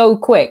so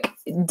quick.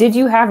 Did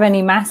you have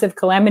any massive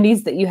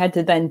calamities that you had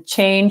to then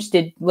change?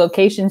 Did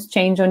locations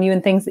change on you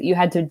and things that you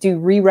had to do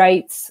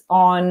rewrites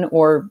on,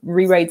 or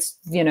rewrites,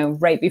 you know,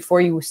 right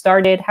before you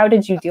started? How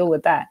did you deal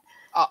with that?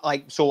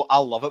 So I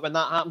love it when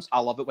that happens. I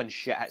love it when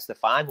shit hits the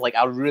fan. Like,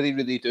 I really,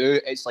 really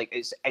do. It's like,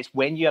 it's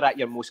when you're at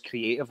your most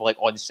creative, like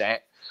on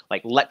set,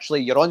 like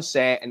literally you're on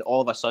set and all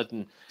of a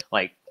sudden,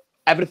 like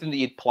everything that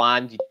you'd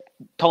planned, you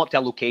turn up to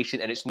a location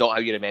and it's not how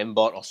you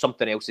remember, or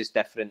something else is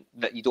different,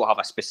 that you don't have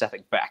a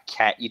specific bit of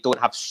kit, you don't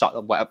have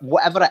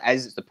whatever it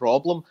is, it's the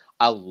problem.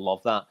 I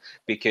love that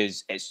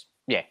because it's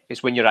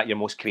when you're at your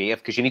most creative,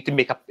 because you need to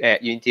make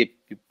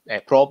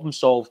problem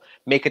solve,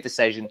 make a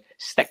decision,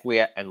 stick with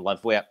it and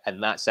live with it,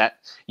 and that's it.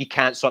 You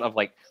can't sort of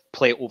like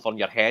play it over in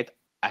your head.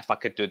 If I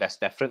could do this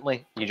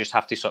differently, you just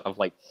have to sort of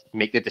like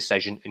make the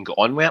decision and go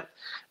on with it.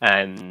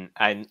 And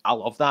I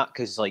love that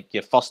because like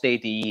your first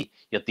AD,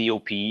 your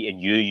DOP,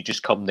 and you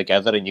just come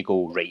together and you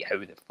go, right, how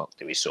the fuck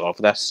do we solve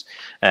this?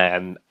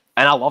 And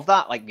I love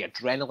that. Like the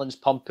adrenaline's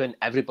pumping,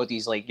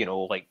 everybody's like,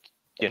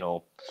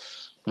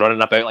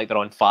 running about like they're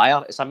on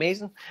fire. It's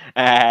amazing.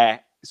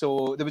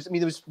 So there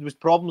was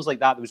problems like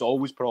that. There was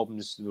always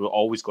problems. There were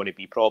always going to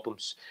be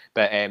problems.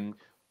 But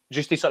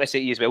just to sort of say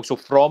to you as well, so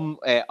from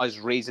us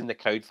raising the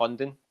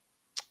crowdfunding,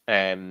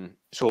 we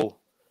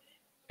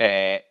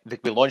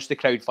launched the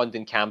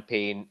crowdfunding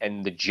campaign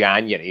in the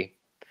January,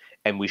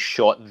 and we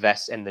shot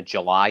this in the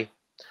July.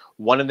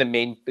 One of the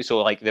main,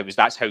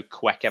 that's how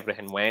quick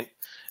everything went.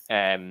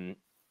 I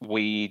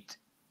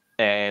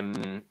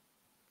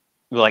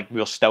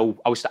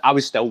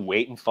was still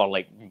waiting for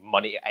like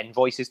money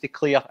invoices to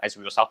clear as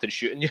we were starting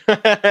shooting.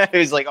 It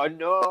was like, oh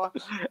no,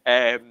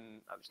 I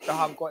still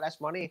haven't got this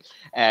money.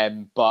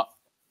 But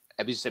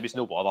it was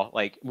no bother.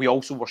 Like, we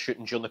also were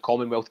shooting during the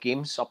Commonwealth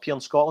Games up here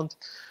in Scotland,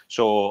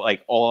 so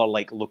like all our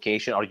like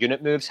location, our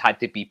unit moves had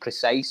to be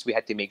precise. We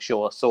had to make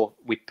sure. So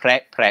we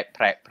prepped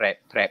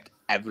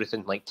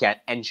everything, like to an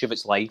inch of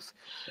its life.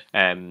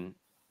 And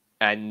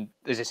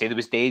as I say, there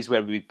was days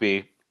where we'd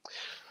be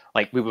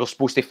like, we were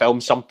supposed to film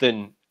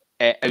something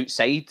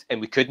outside and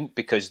we couldn't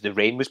because the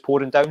rain was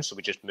pouring down, so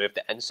we just moved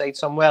it inside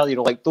somewhere.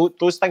 Like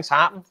those things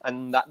happen,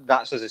 and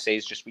that's, as I say,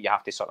 is just what you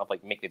have to sort of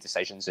like make the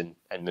decisions and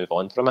move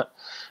on from it.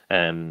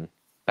 As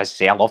I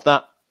say, I love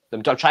that.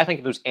 I'm trying to think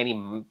if there was any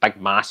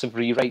big massive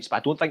rewrites, but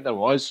I don't think there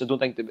was. I don't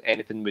think that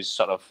anything was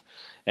sort of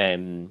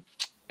any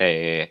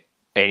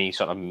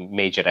sort of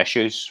major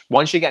issues.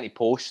 Once you get into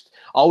post,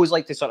 I always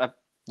like to sort of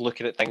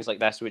look at things like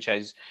this, which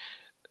is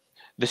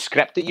the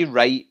script that you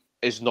write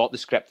is not the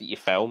script that you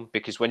film,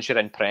 because once you're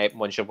in prep,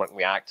 once you're working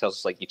with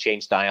actors, like you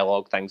change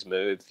dialogue, things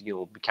move,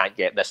 we can't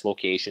get this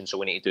location, so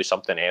we need to do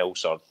something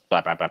else, or blah,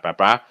 blah, blah, blah,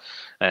 blah.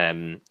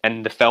 And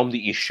the film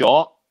that you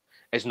shot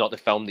is not the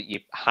film that you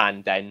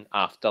hand in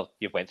after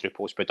you've went through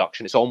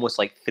post-production. It's almost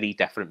like 3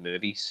 different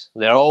movies.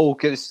 They're all,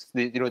 because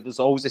there's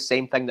always the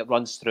same thing that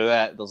runs through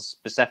it. There's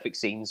specific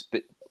scenes,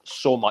 but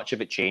so much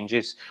of it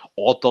changes.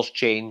 Orders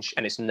change,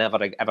 and it's never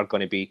ever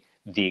going to be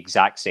the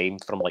exact same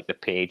from like the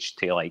page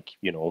to like,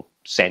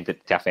 send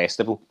it to a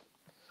festival.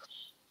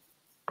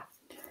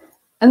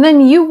 And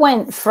then you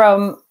went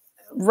from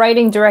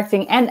writing,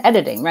 directing, and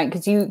editing, right?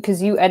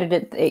 Because you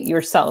edited it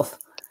yourself.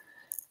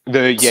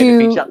 The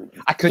feature.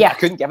 I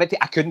couldn't give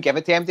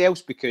it to anybody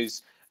else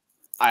because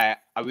I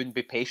wouldn't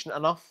be patient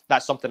enough.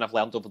 That's something I've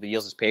learned over the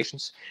years is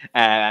patience.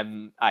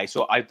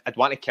 So I'd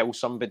want to kill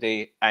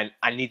somebody, and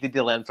I needed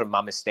to learn from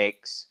my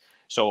mistakes.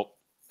 So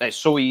it's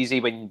so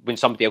easy when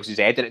somebody else is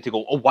editing to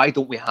go, oh, why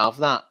don't we have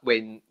that?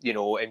 When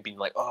and being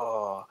like,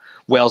 oh,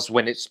 whereas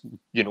when it's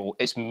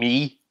it's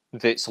me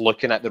that's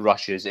looking at the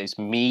rushes, it's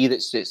me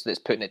that's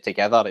putting it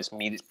together, it's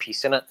me that's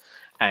piecing it.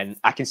 And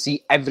I can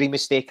see every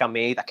mistake I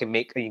made. I can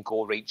make you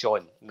go, right,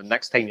 John, the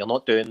next time you're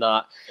not doing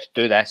that.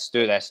 Do this,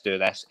 do this, do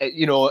this.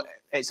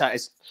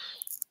 It's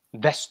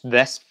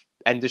this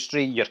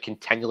industry. You're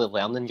continually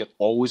learning. You're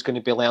always going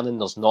to be learning.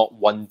 There's not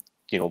one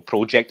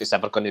project that's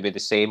ever going to be the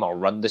same or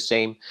run the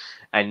same.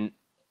 And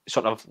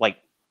sort of like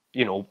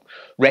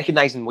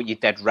recognizing what you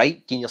did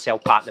right, giving yourself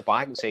a pat in the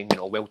back and saying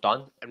well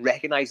done, and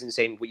recognizing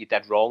saying what you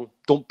did wrong.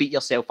 Don't beat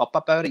yourself up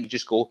about it. You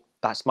just go,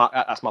 that's my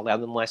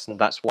learning lesson.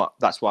 That's why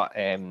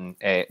I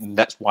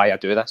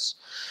do this.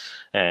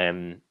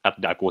 I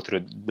go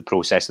through the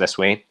process this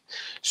way.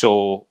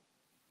 So,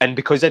 and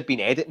because I'd been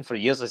editing for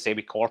years, I say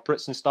with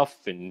corporates and stuff,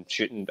 and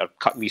shooting or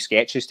cutting these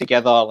sketches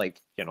together, like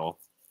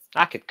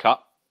I could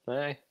cut.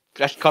 I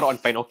just cut it on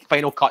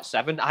Final Cut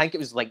 7. I think it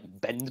was like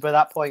binned by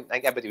that point. I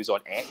think everybody was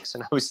on X,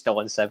 and I was still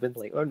on 7.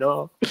 Like, oh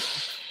no.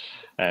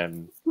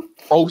 Don't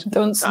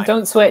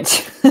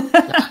switch.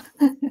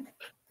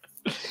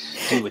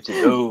 Do what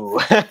you do.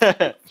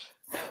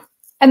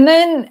 And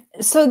then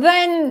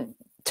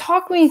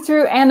talk me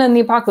through Anna and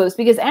the Apocalypse,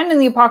 because Anna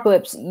and the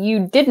Apocalypse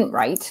you didn't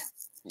write.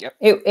 Yep.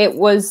 It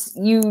was,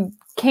 you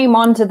came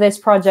onto this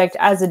project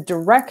as a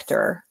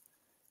director.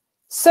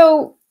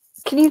 So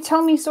can you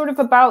tell me sort of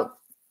about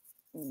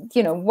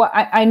what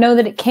I know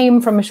that it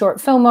came from a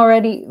short film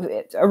already,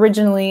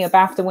 originally a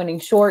BAFTA winning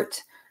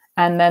short,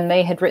 and then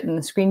they had written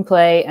the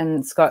screenplay, and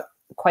it's got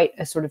quite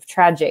a sort of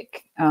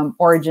tragic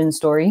origin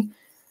story.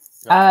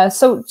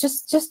 So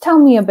just tell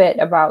me a bit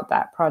about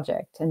that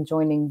project and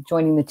joining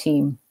the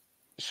team.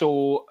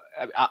 So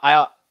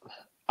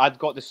I'd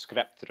got the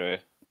script through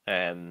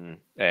from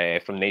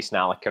Nason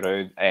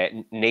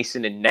Alakarou.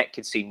 Nason and Nick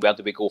had seen Where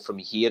Do We Go From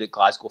Here at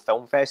Glasgow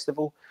Film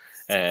Festival,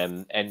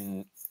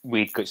 and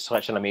we'd got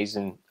such an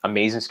amazing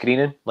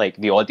screening. Like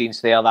the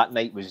audience there that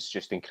night was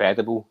just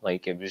incredible.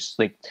 Like it was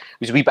a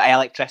wee bit of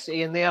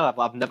electricity in there.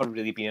 I've never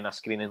really been in a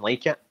screening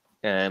like it,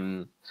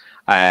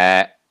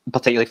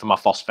 particularly for my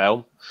first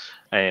film.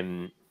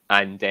 They'd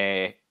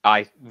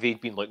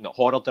been looking at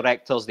horror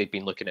directors, they'd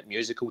been looking at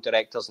musical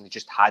directors, and they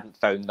just hadn't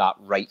found that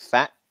right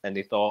fit. And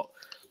they thought,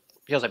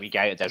 here's a wee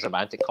guy that does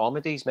romantic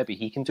comedies. Maybe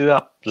he can do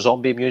a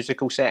zombie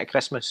musical set at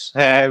Christmas.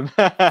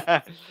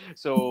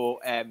 So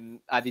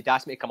they'd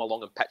asked me to come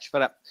along and pitch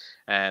for it.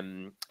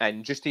 And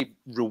just to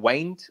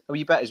rewind a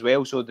wee bit as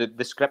well, so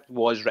the script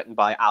was written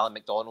by Alan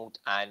MacDonald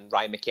and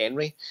Ryan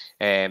McHenry.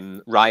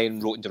 Ryan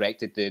wrote and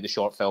directed the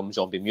short film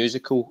Zombie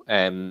Musical.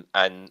 And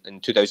in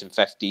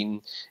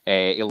 2015,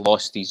 he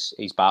lost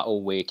his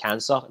battle with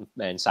cancer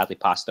and sadly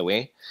passed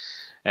away.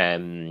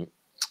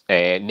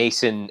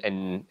 Nason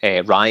and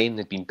Ryan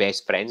had been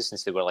best friends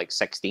since they were like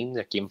 16.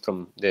 They came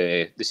from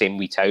the same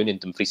wee town in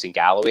Dumfries and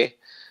Galloway.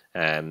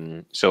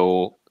 And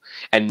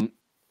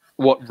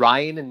what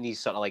Ryan and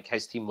these sort of like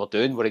his team were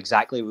doing were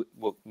exactly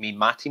what me and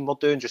my team were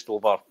doing.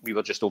 We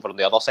were just over on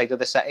the other side of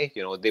the city.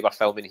 They were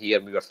filming here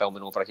and we were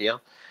filming over here.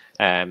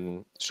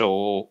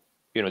 So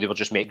they were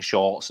just making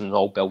shots and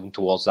all building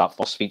towards that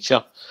first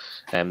feature.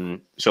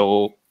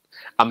 So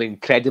I'm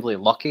incredibly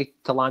lucky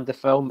to land the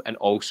film, and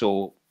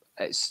also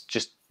it's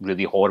just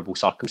really horrible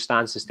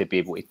circumstances to be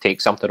able to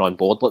take something on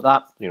board like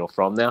that,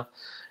 from there.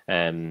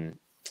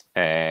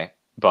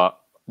 But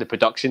the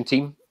production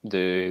team,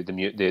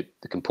 the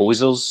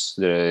composers,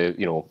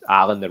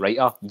 Alan, the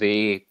writer,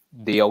 they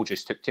all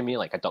just took to me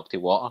like a duck to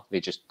water.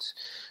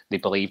 They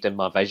believed in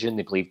my vision.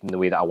 They believed in the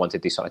way that I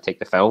wanted to sort of take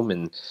the film,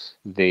 and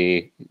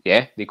they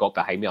got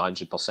behind me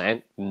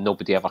 100%.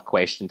 Nobody ever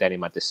questioned any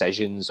of my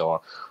decisions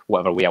or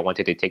whatever way I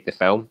wanted to take the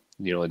film.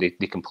 They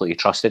completely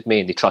trusted me,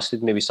 and they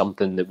trusted me with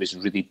something that was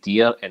really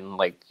dear and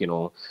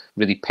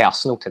really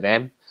personal to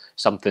them.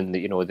 Something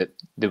that that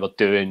they were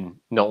doing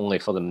not only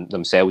for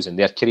themselves and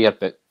their career,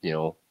 but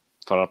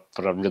for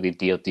a really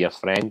dear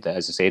friend that,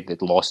 as I said,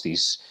 that lost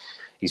his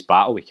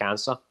battle with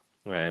cancer.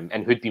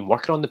 And who'd been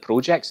working on the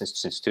project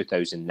since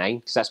 2009,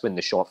 because that's when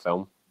the short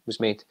film was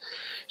made.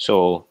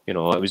 So it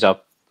was a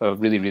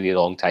really, really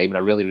long time, and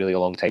a really, really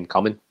long time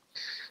coming.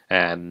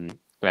 But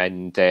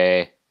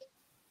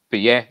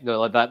yeah,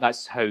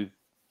 that's how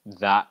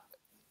that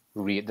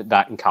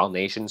that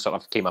incarnation sort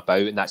of came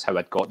about, and that's how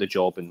I'd got the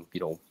job, and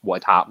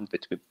what had happened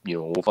between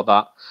over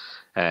that.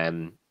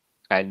 And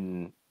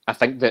I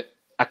think that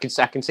I can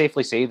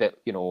safely say that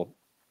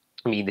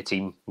me and the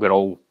team, we're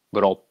all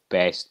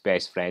best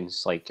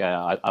friends. Like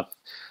I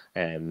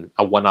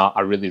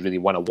really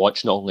want to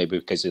watch, not only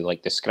because of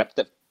like the script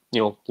that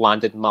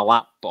landed in my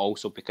lap, but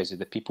also because of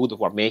the people that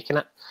were making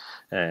it.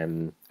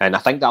 And I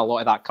think that a lot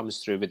of that comes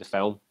through with the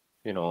film.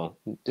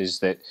 Is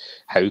that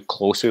how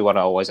close we were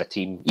all as a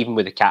team, even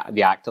with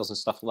the actors and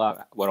stuff like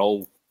that. We're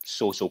all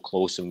so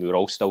close, and we were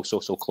all still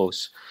so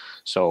close.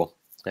 So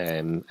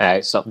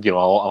it's a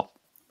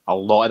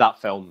lot of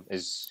that film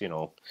is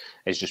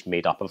just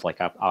made up of like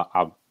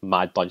a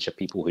mad bunch of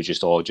people who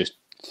just all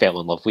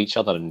fell in love with each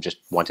other and just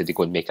wanted to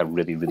go and make a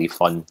really, really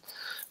fun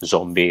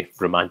zombie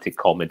romantic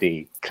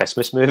comedy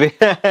Christmas movie.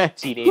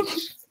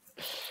 Teenage.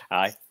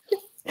 Aye.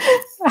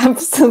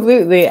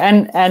 Absolutely,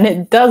 and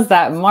it does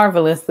that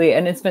marvelously,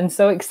 and it's been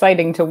so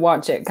exciting to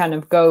watch it kind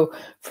of go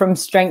from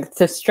strength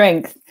to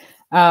strength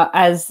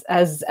as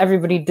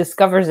everybody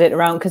discovers it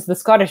around, because the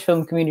Scottish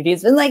film community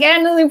has been like,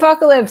 end of the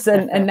apocalypse,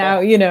 and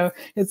now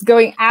it's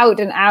going out,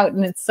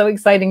 and it's so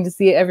exciting to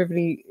see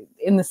everybody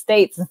in the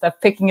States and stuff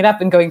picking it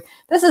up and going,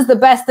 this is the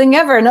best thing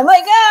ever, and I'm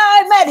like,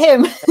 I met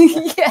him.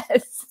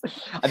 Yes.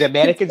 And the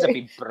Americans have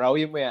been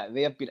brilliant with it.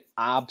 They have been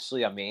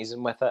absolutely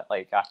amazing with it.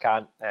 Like I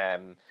can't.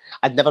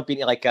 I'd never been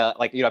to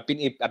I've been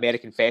to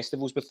American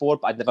festivals before,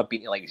 but I'd never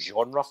been to like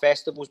genre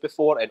festivals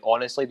before. And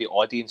honestly, the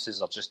audiences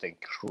are just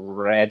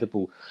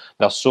incredible.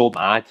 They're so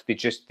mad. They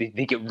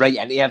get right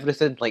into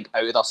everything, like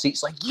out of their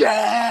seats, like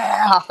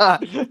yeah,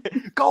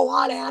 go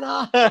on,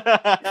 Anna.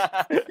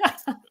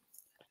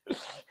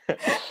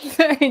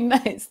 Very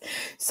nice.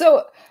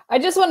 So I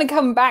just want to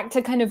come back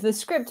to kind of the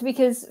script,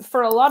 because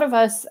for a lot of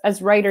us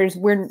as writers,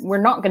 we're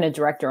not going to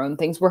direct our own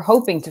things. We're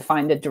hoping to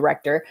find a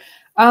director.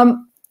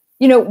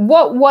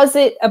 What was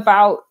it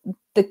about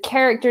the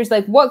characters?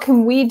 Like, what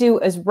can we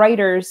do as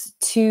writers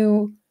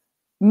to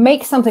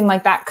make something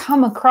like that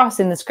come across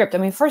in the script? I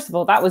mean, first of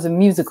all, that was a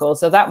musical,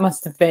 so that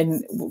must have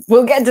been,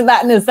 we'll get to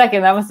that in a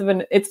second, that must have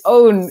been its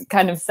own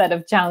kind of set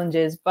of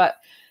challenges. But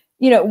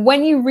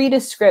when you read a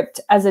script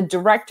as a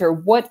director,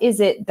 what is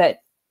it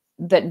that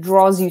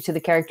draws you to the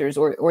characters,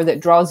 or that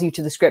draws you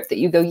to the script, that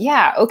you go,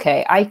 yeah,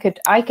 okay, I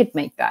could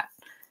make that?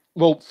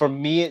 Well, for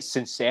me, it's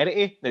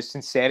sincerity. There's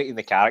sincerity in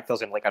the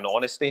characters and like an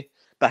honesty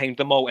behind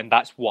them all, and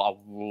that's what I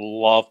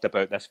loved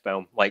about this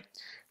film. Like,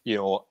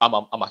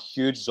 I'm a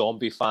huge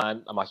zombie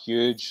fan. I'm a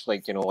huge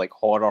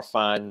horror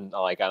fan.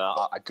 Like, and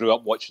I grew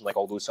up watching like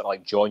all those sort of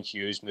like John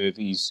Hughes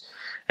movies,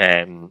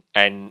 and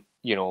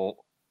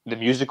the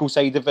musical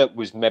side of it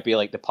was maybe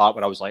like the part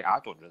where I was like, I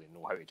don't really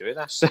know how to do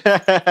this.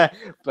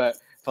 But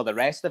for the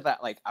rest of it,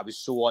 like I was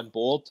so on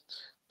board.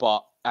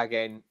 But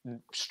again,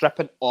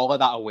 stripping all of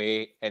that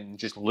away and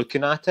just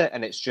looking at it,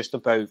 and it's just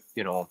about,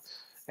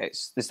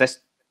 it's this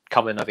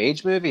coming of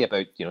age movie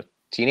about,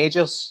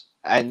 teenagers.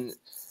 And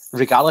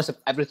regardless of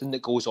everything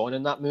that goes on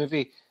in that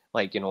movie,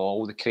 like,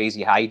 all the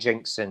crazy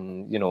hijinks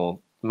and,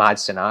 mad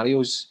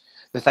scenarios,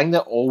 the thing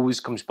that always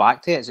comes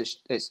back to it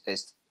is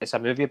it's a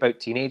movie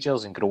about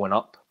teenagers and growing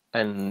up,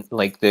 and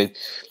like the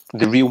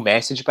real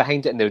message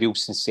behind it and the real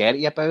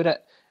sincerity about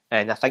it.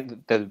 And I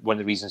think that one of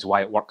the reasons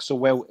why it works so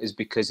well is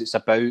because it's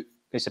about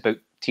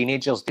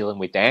teenagers dealing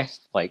with death.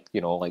 Like,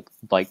 it's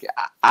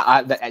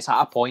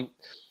at a point.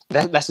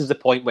 This is the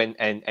point when,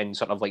 in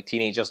sort of like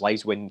teenagers'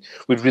 lives, when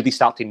we really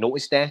start to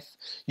notice death.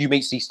 You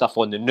might see stuff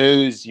on the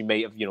news. You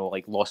might have,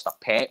 like lost a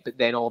pet, but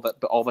then all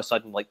of a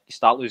sudden, like you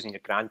start losing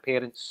your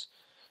grandparents.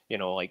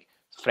 Like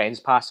friends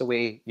pass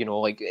away.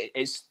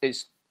 It's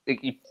like,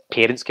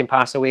 parents can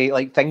pass away.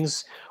 Like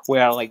things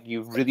where like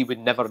you really would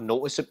never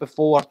notice it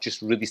before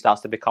just really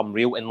starts to become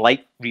real. And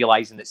like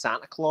realizing that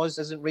Santa Claus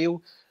isn't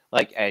real,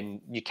 like, and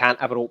you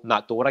can't ever open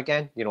that door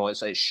again.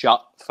 It's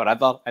shut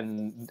forever,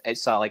 and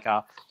it's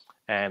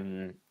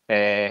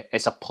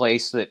it's a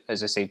place that,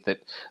 as I say,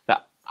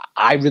 that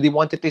I really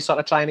wanted to sort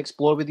of try and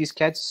explore with these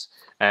kids.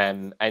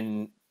 And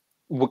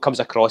what comes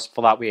across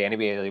for that way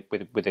anyway, like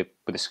with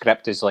the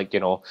script, is like,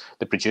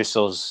 the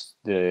producers,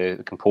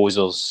 the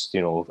composers,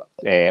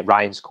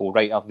 Ryan's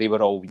co-writer, they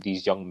were all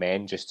these young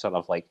men just sort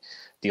of like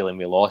dealing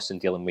with loss and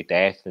dealing with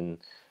death. And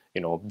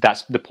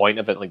that's the point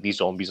of it. Like, these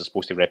zombies are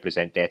supposed to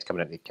represent death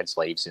coming into kids'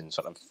 lives, and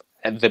sort of,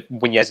 and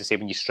when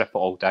you strip it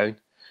all down.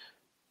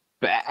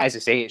 But as I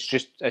say,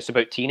 it's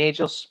about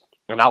teenagers,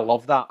 and I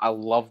love that. I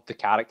love the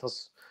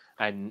characters,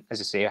 and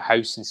as I say,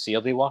 how sincere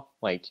they were.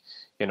 Like,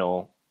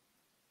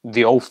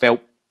 they all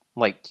felt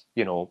like,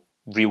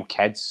 real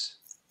kids.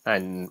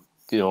 And,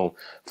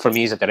 for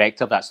me as a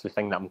director, that's the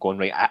thing that I'm going,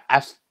 right,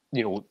 if,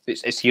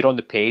 it's here on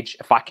the page,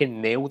 if I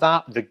can nail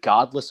that,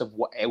 regardless of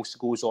what else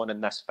goes on in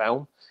this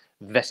film,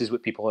 this is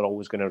what people are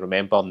always going to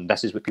remember, and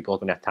this is what people are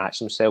going to attach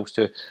themselves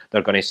to.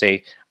 They're going to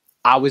say,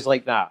 I was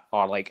like that,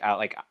 or like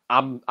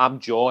I'm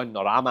John,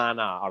 or I'm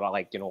Anna, or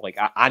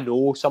I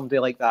know somebody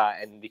like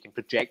that, and they can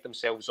project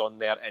themselves on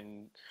there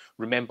and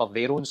remember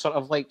their own sort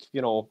of like,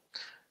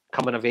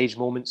 coming of age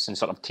moments and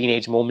sort of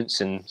teenage moments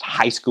and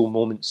high school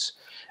moments.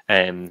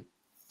 And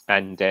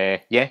And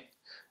yeah,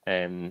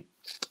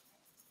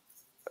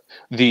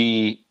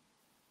 the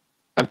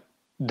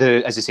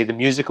as I say, the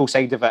musical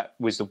side of it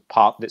was the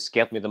part that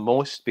scared me the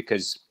most,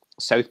 because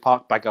South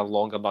Park, Bigger,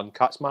 Longer, and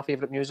Uncut's my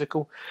favourite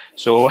musical.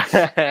 So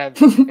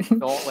it's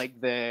not like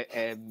the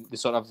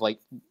sort of like,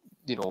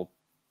 you know,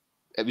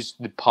 it was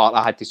the part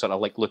I had to sort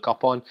of like look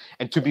up on.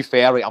 And to be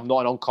fair, I'm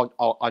not an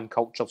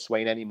uncultured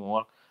swine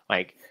anymore.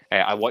 Like,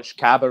 I watched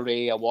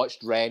Cabaret, I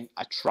watched Rent,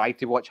 I tried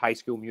to watch High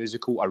School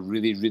Musical, I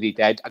really, really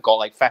did. I got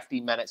like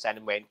 15 minutes in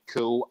and went,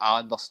 cool, I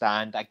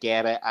understand, I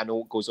get it, I know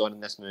what goes on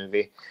in this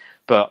movie.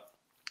 But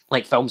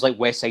like films like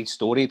West Side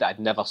Story that I'd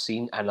never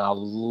seen, and I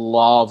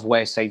love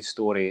West Side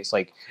Story. It's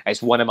like,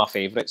 it's one of my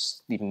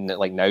favourites, even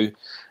like now.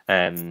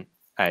 And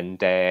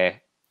I'd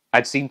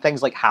seen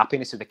things like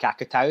Happiness of the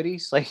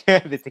Kakatauris, like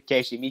the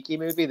Takeshi Miike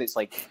movie that's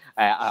like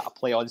a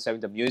play on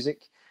Sound of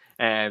Music.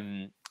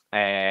 And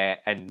I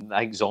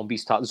think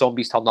zombies turn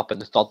up in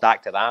the third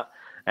act of that.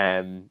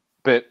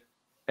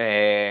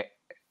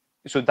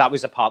 So that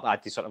was the part that I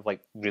had to sort of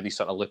like really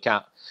sort of look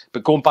at.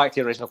 But going back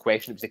to the original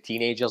question, it was the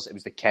teenagers, it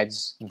was the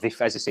kids. They,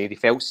 as I say, they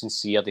felt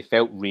sincere, they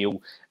felt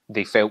real,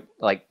 they felt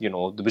like, you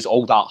know, there was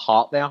all that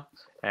heart there.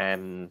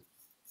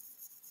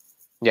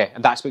 Yeah,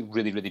 and that's what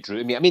really, really drew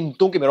to me. I mean,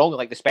 don't get me wrong,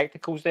 like the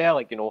spectacles there,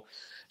 like, you know,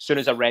 as soon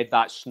as I read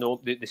that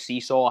the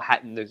seesaw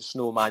hitting the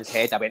snowman's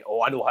head, I went,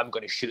 oh, I know how I'm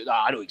going to shoot that.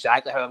 I know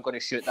exactly how I'm going to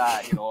shoot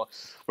that. You know,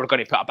 we're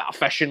going to put a bit of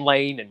fishing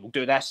line and we'll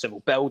do this and we'll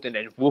build, and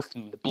then woof,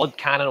 and the blood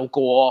cannon will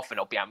go off and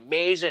it'll be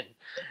amazing.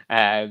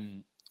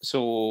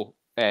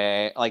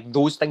 Like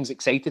those things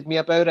excited me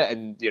about it,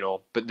 and you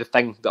know, but the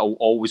thing that I'll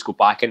always go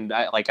back and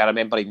like I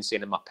remember even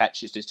saying in my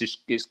pitch,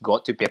 it's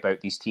got to be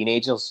about these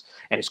teenagers,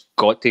 and it's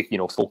got to, you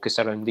know, focus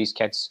around these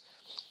kids.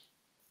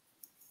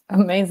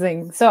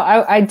 Amazing. So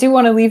I do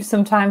want to leave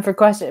some time for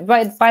questions.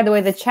 But by the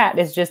way, the chat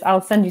is just, I'll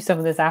send you some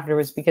of this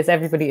afterwards because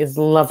everybody is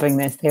loving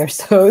this there.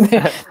 So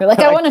they're like,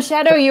 I want to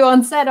shadow you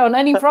on set on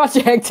any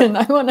project, and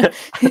I want to,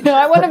 you know,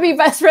 I want to be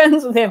best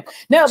friends with him.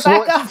 No,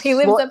 back off. He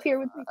lives up here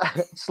with me.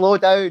 Slow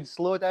down.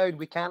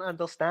 We can't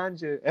understand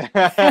you.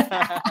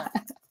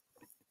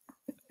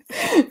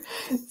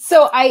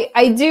 So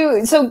I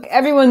do. So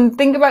everyone,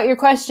 think about your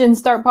questions.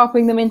 Start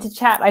popping them into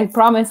chat. I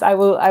promise I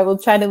will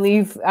try to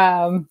leave.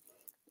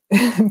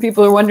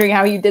 People are wondering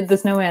how you did the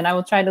snowman. I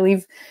will try to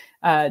leave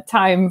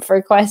time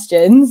for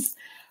questions.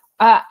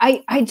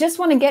 I just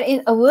want to get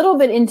in a little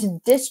bit into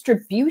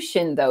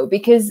distribution though,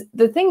 because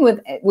the thing with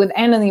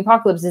Anna and the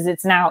Apocalypse is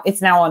it's now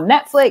on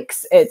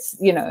Netflix. It's,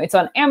 you know, it's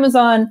on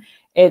Amazon.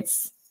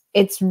 It's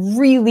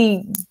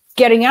really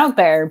getting out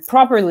there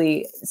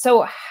properly.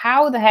 So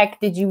how the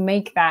heck did you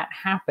make that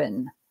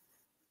happen?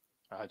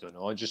 I don't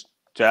know. I just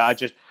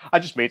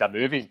made a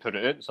movie and put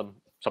it out, and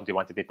somebody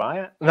wanted to buy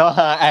it. No,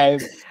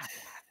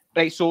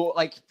 right, so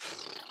like,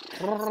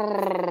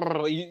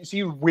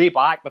 see, way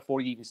back before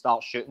you even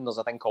start shooting, there's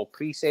a thing called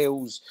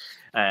pre-sales,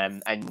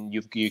 and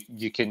you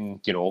can,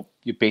 you know,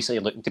 you're basically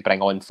looking to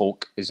bring on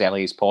folk as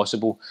early as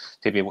possible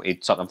to be able to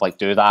sort of like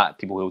do that.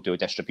 People who will do a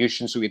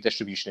distribution, so we have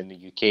distribution in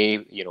the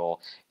UK, you know,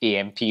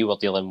 AMP, we're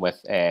dealing with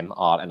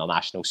our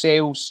international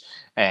sales,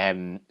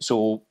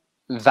 so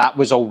that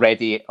was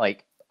already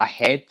like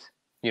ahead,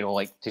 you know,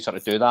 like to sort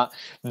of do that.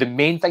 The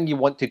main thing you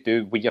want to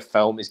do with your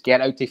film is get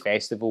out to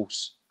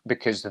festivals,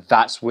 because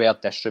that's where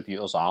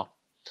distributors are.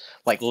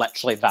 Like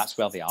literally, that's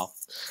where they are.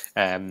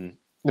 I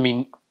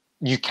mean,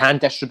 you can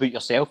distribute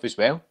yourself as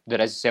well. There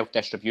is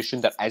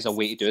self-distribution. There is a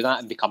way to do that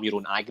and become your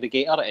own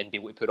aggregator and be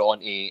able to put on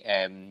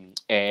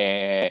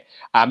a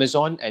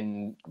Amazon,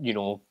 and you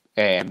know,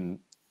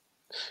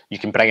 you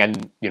can bring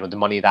in, you know, the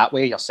money that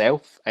way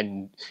yourself.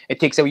 And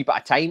it takes a wee bit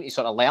of time to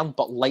sort of learn.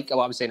 But like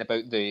what I was saying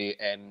about the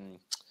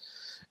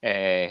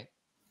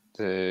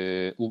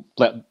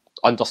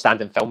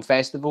understanding film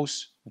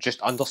festivals,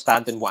 just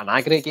understanding what an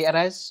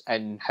aggregator is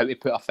and how to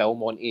put a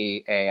film on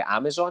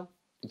Amazon.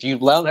 If you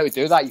learn how to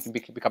do that, you can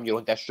become your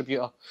own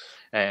distributor.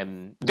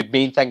 The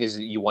main thing is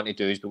that you want to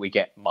do is we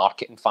get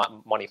marketing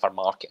money for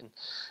marketing,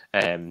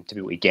 to be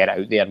able to get it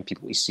out there and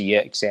people to see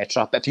it,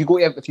 etc. But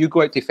if you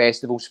go out to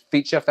festivals,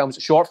 feature films,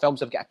 short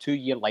films have got a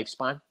 2-year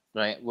lifespan,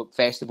 right?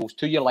 Festivals,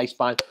 2-year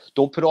lifespan.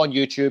 Don't put it on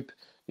YouTube.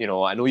 You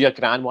know, I know your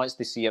gran wants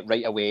to see it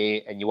right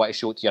away and you want to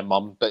show it to your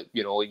mum, but,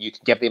 you know, you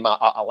can give them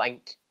a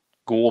link,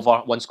 go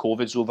over, once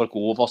COVID's over,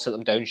 go over, sit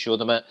them down, show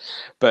them it.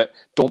 But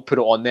don't put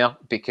it on there,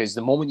 because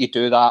the moment you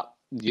do that,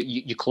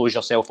 you close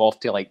yourself off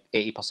to like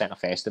 80% of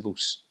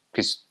festivals,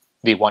 because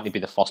they want to be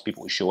the first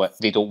people to show it.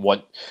 They don't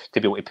want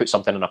to be able to put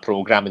something in a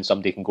programme and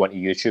somebody can go onto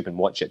YouTube and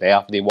watch it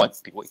there. They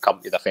want people to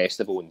come to the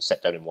festival and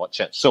sit down and watch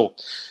it. So,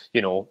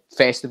 you know,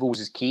 festivals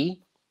is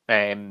key.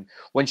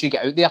 Once you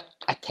get out there,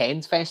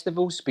 attend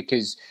festivals,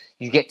 because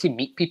you get to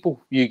meet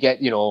people. You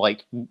get, you know,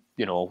 like,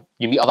 you know,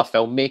 you meet other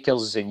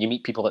filmmakers and you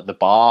meet people at the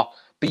bar,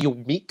 but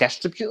you'll meet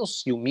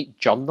distributors, you'll meet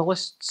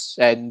journalists,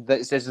 and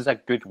this is a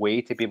good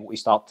way to be able to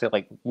start to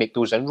like make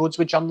those inroads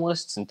with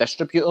journalists and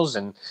distributors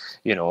and,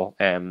 you know,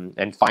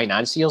 and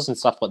financiers and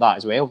stuff like that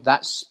as well.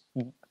 That's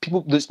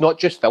people. It's not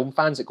just film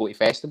fans that go to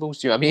festivals.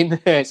 Do you know what I mean?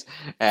 It's,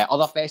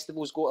 other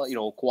festivals go.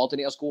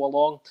 Coordinators go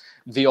along.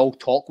 They all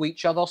talk with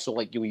each other. So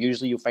like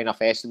you'll find a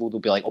festival. They'll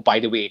be like, oh, by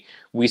the way,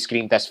 we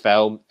screened this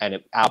film and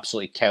it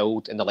absolutely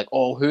killed. And they're like,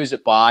 oh, who's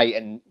it by?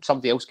 And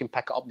somebody else can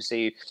pick it up and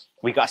say,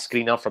 we got a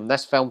screener from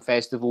this film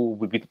festival.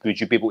 Would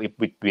you be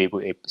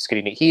able to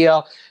screen it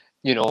here?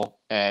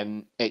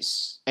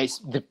 It's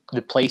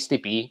the place to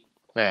be.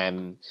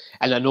 And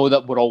I know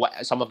that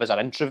some of us are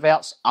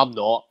introverts. I'm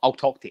not. I'll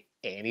talk to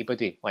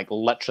anybody. Like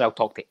literally, I'll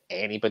talk to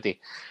anybody.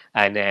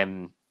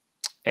 And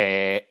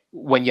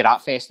when you're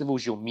at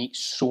festivals, you'll meet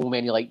so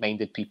many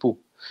like-minded people.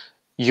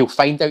 You'll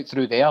find out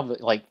through there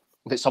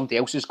that somebody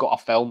else has got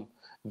a film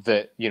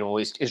that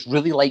is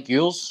really like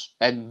yours,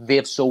 and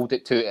they've sold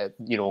it to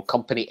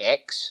company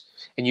X,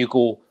 and you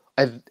go,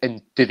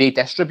 and do they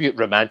distribute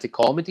romantic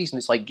comedies? And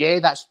it's like, yeah,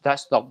 that's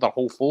their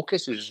whole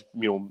focus is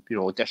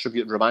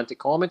distribute romantic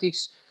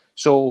comedies.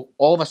 So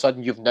all of a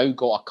sudden you've now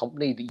got a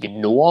company that you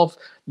know of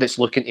that's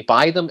looking to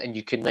buy them, and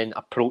you can then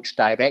approach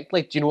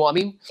directly. Do you know what I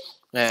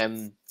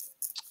mean?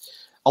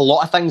 A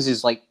lot of things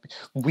is like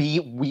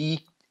we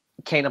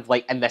kind of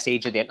like in this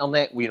age of the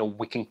internet,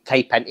 we can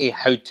type into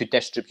how to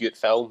distribute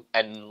film,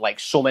 and like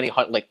so many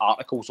like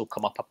articles will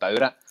come up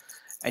about it,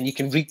 and you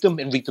can read them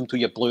till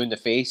you're blue in the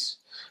face.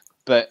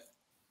 But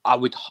I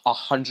would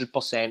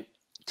 100%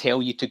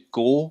 tell you to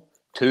go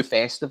to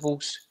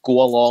festivals,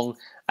 go along.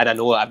 And I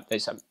know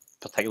it's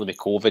particularly with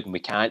COVID and we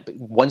can't, but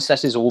once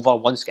this is over,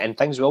 and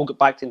things will get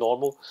back to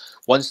normal,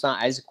 once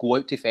that is, go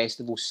out to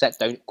festivals, sit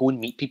down, go and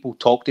meet people,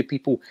 talk to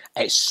people.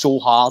 It's so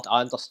hard,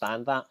 I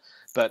understand that.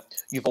 But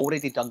you've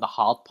already done the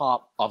hard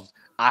part of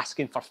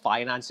asking for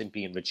finance and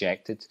being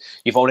rejected.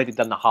 You've already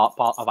done the hard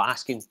part of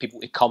asking people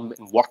to come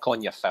and work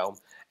on your film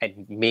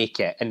and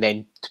make it, and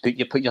then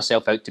to put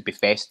yourself out to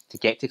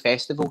get to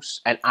festivals.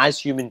 And as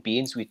human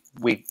beings,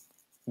 we're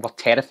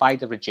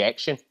terrified of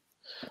rejection.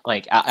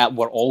 Like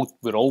we're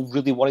all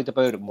really worried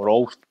about it. And we're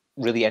all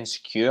really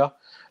insecure.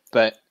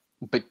 But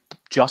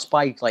just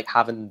by like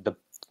having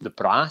the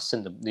brass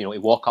and to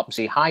walk up and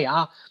say,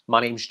 hi,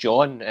 my name's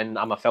John and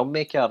I'm a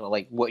filmmaker.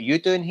 Like, what are you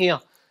doing here?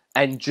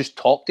 And just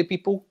talk to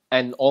people,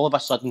 and all of a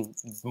sudden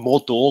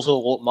more doors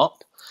will open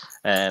up.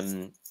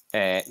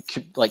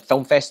 Like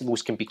film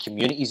festivals can be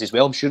communities as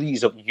well. I'm sure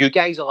you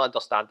guys will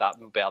understand that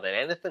better than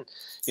anything.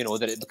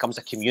 That it becomes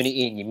a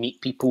community, and you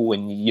meet people,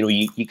 and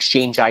you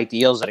exchange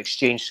ideas or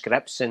exchange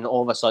scripts, and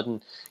all of a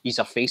sudden these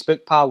are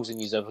Facebook pals, and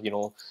these are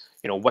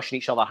wishing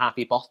each other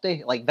happy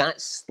birthday. Like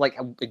that's like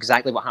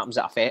exactly what happens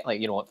at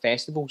at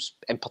festivals,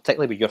 and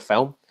particularly with your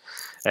film.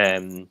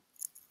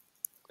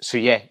 So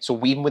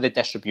even with the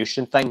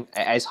distribution thing,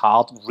 it is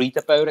hard. Read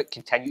about it,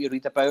 continue to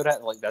read about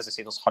it. Like as I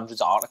say, there's hundreds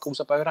of articles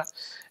about it.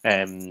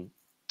 And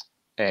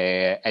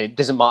it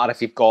doesn't matter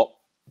if you've got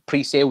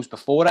pre-sales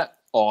before it,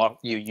 or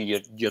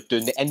you're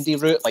doing the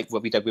indie route, like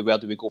what we did with Where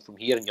Do We Go From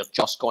Here, and you're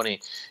just going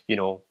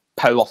to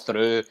power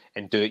through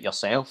and do it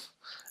yourself.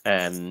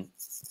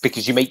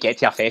 Because you might get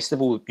to a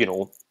festival,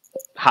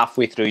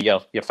 halfway through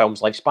your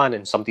film's lifespan,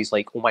 and somebody's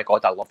like, oh my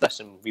God, I love this,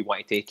 and we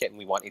want to take it, and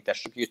we want to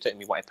distribute it, and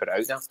we want to put it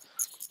out there.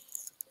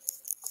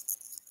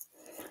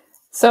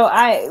 So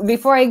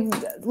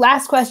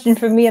last question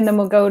from me, and then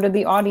we'll go to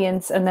the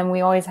audience, and then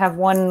we always have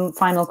one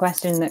final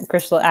question that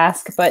Chris will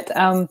ask. But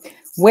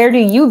where do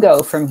you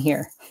go from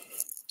here?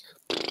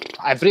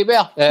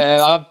 Everywhere.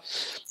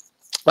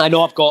 I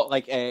know I've got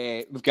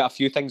we've got a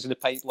few things in the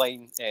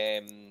pipeline.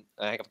 I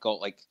think I've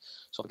got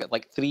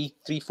three,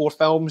 4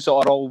 films that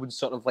are all in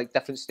sort of like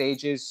different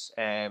stages.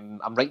 I'm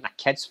writing a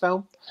kids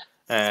film,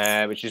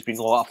 which has been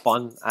a lot of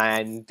fun.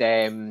 And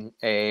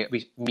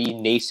me,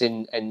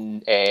 Nathan,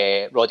 and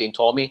Roddy and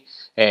Tommy,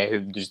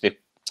 who's the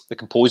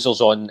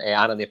composers on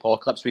Anna and the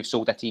Apocalypse, we've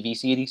sold a TV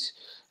series,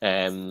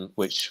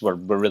 which we're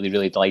really,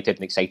 really delighted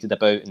and excited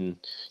about, and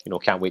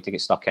can't wait to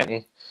get stuck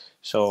into.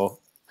 So,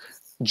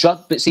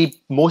 but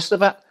see, most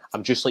of it,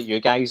 I'm just like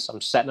you guys.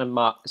 I'm sitting in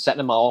my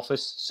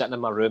office, sitting in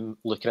my room,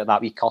 looking at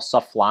that wee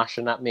cursor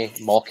flashing at me,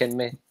 mocking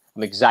me.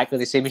 I'm exactly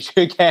the same as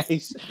you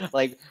guys.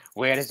 Like,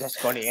 where is this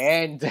going to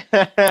end?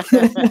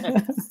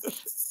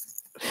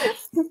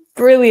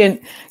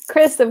 Brilliant.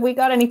 Chris, have we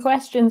got any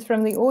questions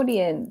from the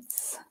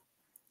audience?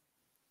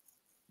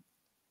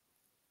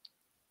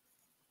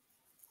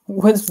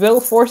 Was Bill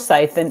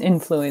Forsyth an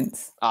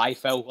influence? I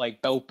felt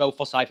like Bill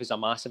Forsyth is a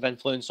massive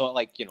influence. So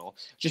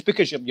just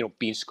because you're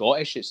being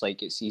Scottish, he's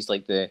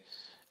like the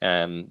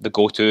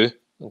go-to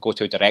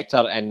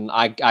director. And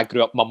I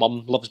grew up, my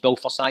mum loves Bill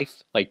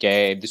Forsyth. Like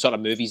the sort of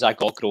movies I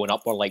got growing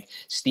up were like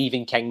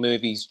Stephen King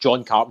movies,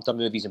 John Carpenter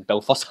movies, and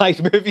Bill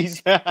Forsyth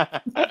movies.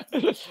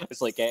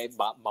 It's like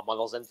my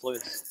mother's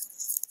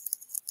influence.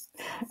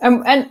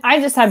 And I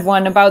just had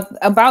one about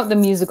the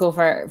musical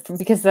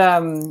because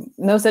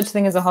No Such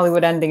Thing as a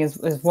Hollywood Ending is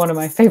one of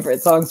my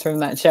favorite songs from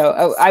that show.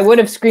 I would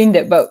have screened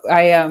it, but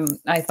I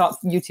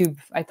thought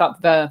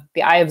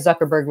the Eye of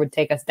Zuckerberg would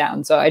take us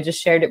down, so I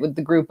just shared it with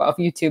the group off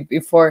YouTube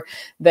before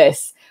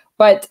this.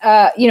 But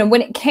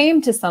when it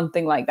came to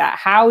something like that,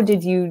 how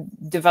did you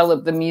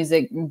develop the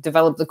music,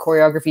 develop the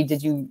choreography?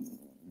 Did you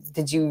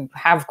did you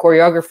have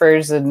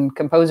choreographers and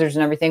composers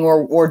and everything,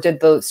 or did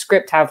the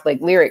script have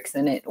like lyrics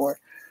in it? Or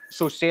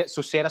so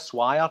Sarah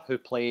Swire, who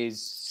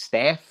plays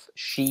Steph,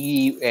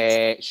 she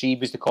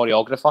was the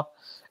choreographer.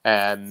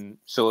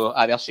 So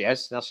there she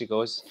is. There she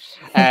goes.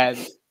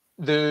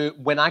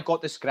 When I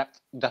got the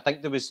script, I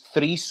think there was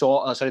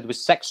there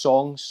was 6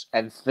 songs,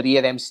 and 3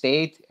 of them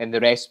stayed, and the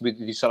rest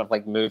we sort of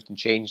like moved and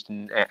changed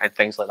and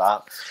things like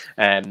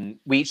that.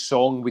 Each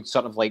song we'd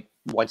sort of like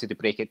wanted to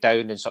break it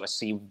down and sort of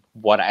see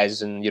what it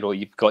is, and you know,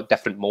 you've got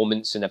different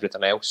moments and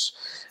everything else.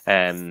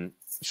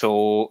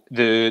 So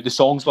the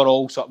songs were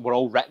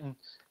all written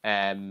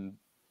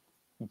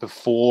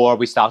before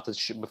we started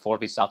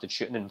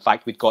shooting. In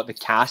fact, we'd got the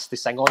cast to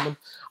sing on them.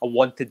 I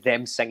wanted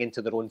them singing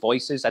to their own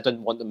voices. I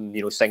didn't want them,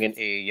 you know, singing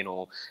to, you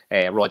know,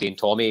 Roddy and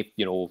Tommy,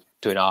 you know,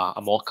 doing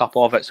a mock-up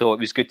of it. So it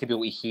was good to be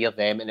able to hear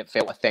them, and it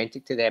felt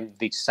authentic to them.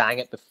 They'd sang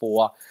it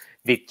before.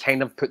 They'd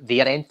kind of put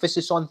their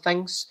emphasis on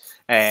things,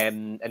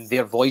 and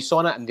their voice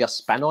on it and their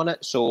spin on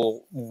it.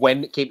 So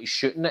when it came to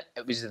shooting it,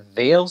 it was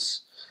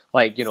theirs.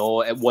 Like, you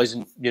know, it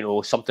wasn't, you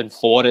know, something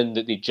foreign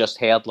that they just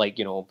heard, like,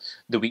 you know,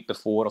 the week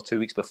before or 2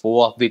 weeks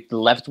before. They'd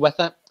lived with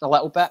it a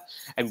little bit,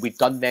 and we'd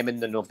done them in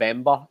the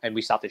November, and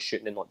we started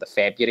shooting in like the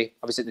February.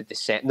 I was at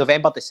the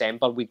November,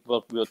 December. We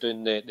were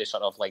doing the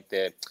sort of like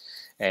the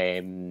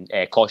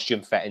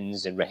costume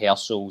fittings and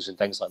rehearsals and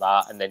things like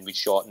that, and then we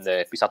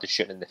started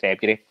shooting in the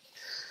February.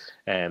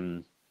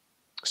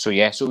 So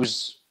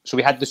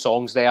we had the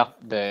songs there,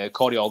 the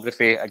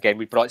choreography. Again,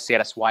 we brought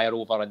Sarah Swire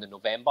over in the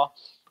November.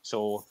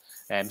 So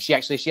she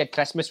had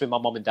Christmas with my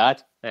mum and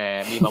dad,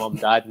 me, my mum and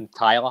dad, and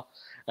Tyler.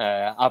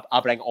 I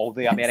bring all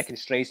the American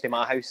strays to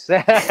my house.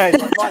 Come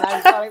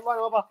on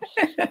over.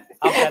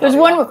 There's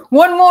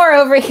one more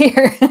over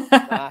here.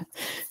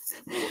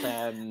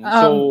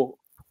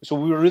 So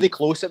we were really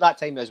close at that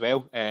time as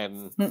well.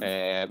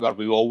 Where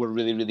we all were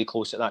really, really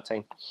close at that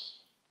time.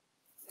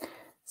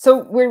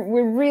 So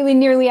we're really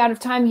nearly out of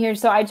time here.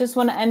 So I just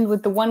want to end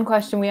with the one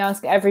question we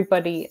ask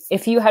everybody.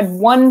 If you had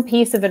one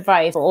piece of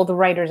advice for all the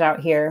writers out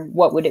here,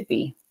 what would it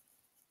be?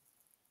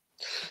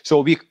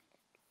 So we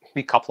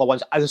a couple of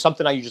ones. There's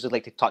something I usually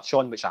like to touch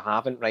on, which I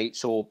haven't, right?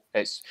 So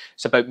it's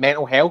about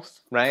mental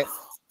health, right?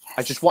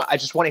 I just want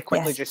to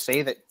quickly just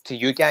say that to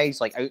you guys,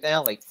 like out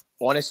there, like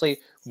honestly,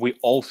 we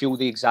all feel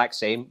the exact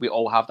same. We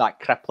all have that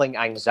crippling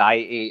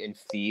anxiety and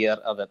fear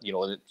of that, you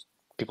know, that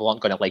people aren't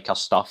going to like our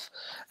stuff.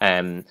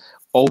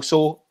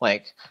 Also,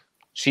 like,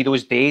 see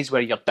those days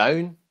where you're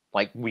down,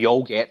 like we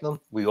all get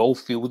them, we all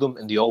feel them,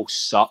 and they all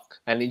suck.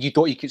 And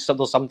there's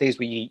some days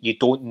where you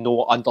don't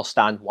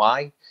understand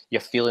why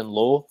you're feeling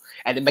low.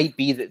 And it might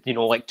be that, you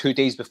know, like 2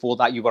 days before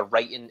that you were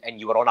writing and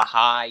you were on a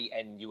high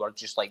and you were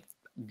just like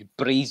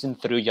breezing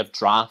through your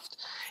draft.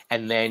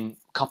 And then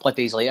a couple of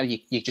days later,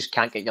 you just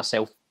can't get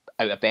yourself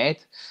out of bed.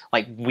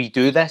 Like, we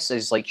do this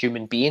as like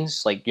human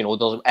beings. Like, you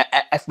know,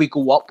 if we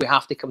go up, we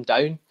have to come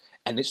down.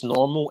 And it's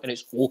normal and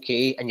it's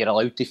okay, and you're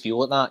allowed to feel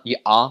like that. You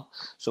are.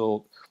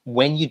 So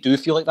when you do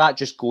feel like that,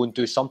 just go and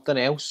do something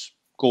else.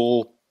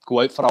 Go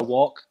out for a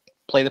walk,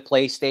 play the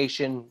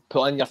PlayStation,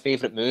 put on your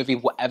favourite movie,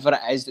 whatever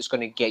it is that's going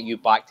to get you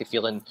back to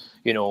feeling,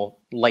 you know,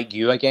 like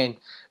you again.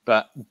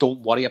 But don't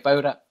worry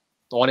about it,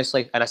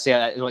 honestly. And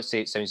I don't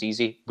say it sounds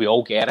easy. We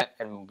all get it,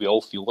 and we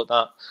all feel like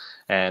that.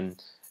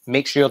 And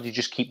make sure you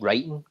just keep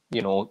writing.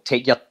 You know,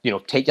 take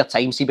your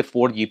time. See,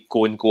 before you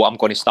go, I'm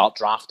going to start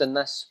drafting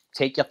this.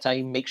 Take your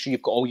time. Make sure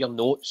you've got all your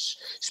notes.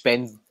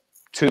 Spend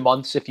 2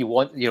 months if you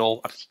want. You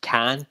know, if you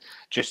can,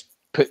 just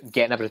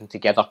getting everything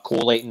together,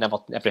 collating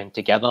everything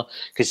together.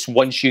 Because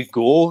once you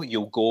go,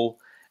 you'll go.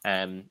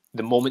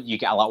 The moment you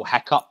get a little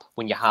hiccup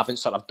when you haven't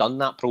sort of done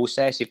that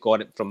process, you've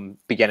got it from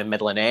beginning,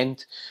 middle, and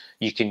end.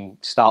 You can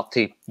start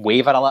to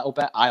waver a little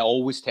bit. I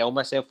always tell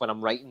myself when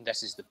I'm writing,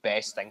 this is the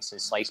best thing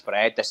since sliced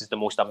bread. This is the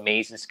most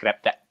amazing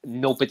script that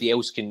nobody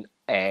else can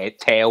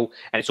tell,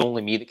 and it's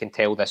only me that can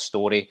tell this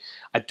story.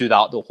 I do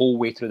that the whole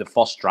way through the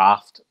first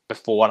draft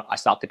before I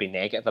start to be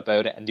negative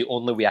about it, and the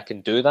only way I can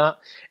do that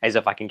is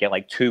if I can get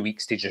like 2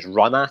 weeks to just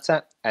run at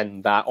it,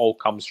 and that all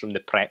comes from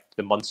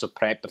the months of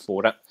prep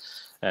before it.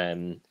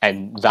 And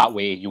that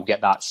way you'll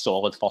get that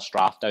solid first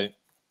draft out.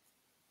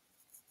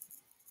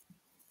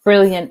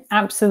 Brilliant.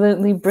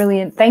 Absolutely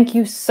brilliant. Thank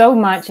you so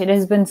much. It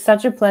has been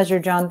such a pleasure,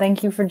 John.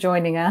 Thank you for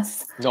joining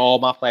us. No,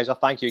 my pleasure.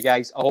 Thank you,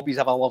 guys. I hope you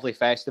have a lovely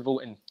festival,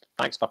 and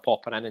thanks for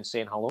popping in and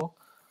saying hello.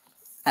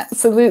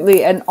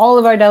 Absolutely. And all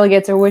of our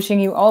delegates are wishing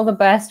you all the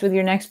best with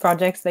your next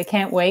projects. They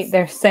can't wait.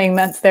 They're saying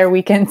that's their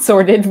weekend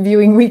sorted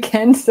viewing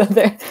weekend. So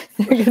they're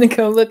going to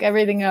go look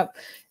everything up.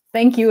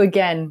 Thank you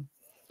again.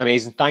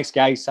 Amazing. Thanks,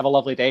 guys. Have a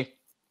lovely day.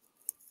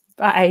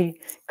 Bye.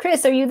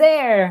 Chris, are you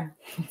there?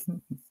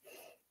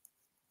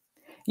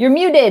 You're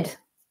muted.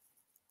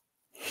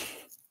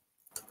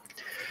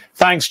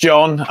 Thanks,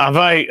 John. Have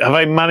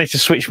I managed to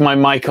switch my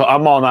mic on?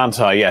 I'm on, aren't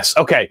I? Yes.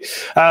 Okay.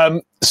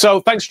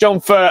 So thanks,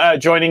 John, for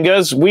joining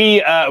us.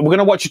 We're going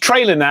to watch a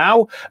trailer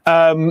now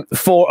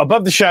for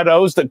Above the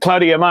Shadows that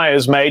Claudia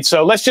Myers made.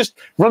 So let's just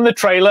run the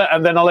trailer,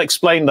 and then I'll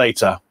explain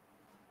later.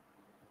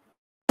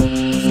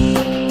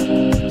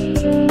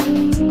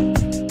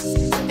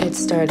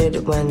 started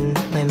when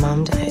my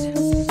mom died.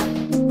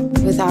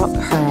 Without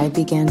her, I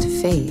began to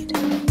fade.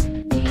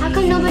 How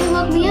come nobody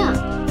woke me up?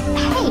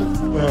 Hey,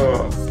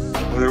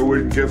 What I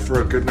wouldn't give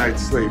for a good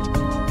night's sleep.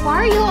 why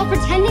are you all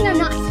pretending I'm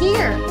not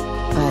here?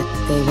 But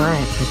they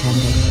weren't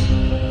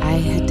pretending. I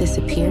had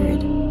disappeared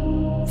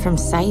from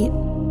sight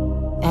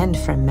and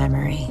from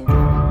memory.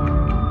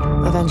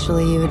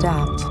 Eventually, you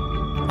adapt.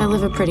 I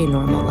live a pretty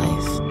normal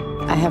life.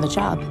 I have a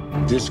job.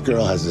 This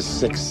girl has a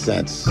sixth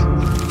sense.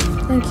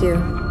 Thank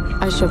you.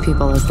 I show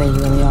people as they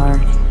really are.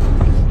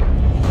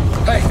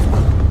 Hey,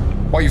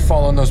 why are you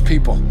following those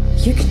people?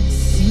 You can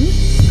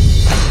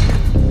see?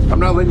 I'm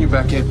not letting you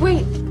back in.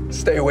 Wait.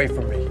 Stay away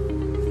from me.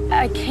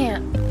 I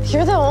can't.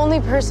 You're the only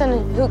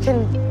person who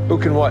can... Who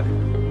can what?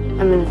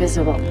 I'm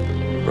invisible.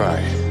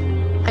 Right.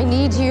 I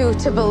need you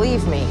to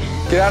believe me.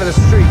 Get out of the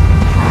street.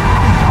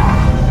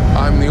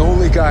 I'm the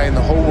only guy in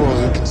the whole world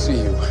who can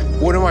see you.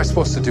 What am I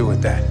supposed to do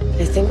with that?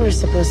 I think we're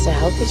supposed to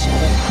help each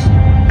other.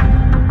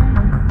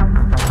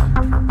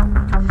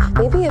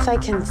 Maybe if I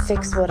can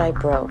fix what I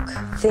broke,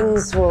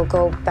 things will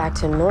go back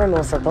to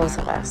normal for both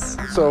of us.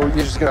 So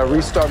you're just gonna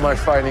restart my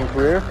fighting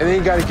career, and then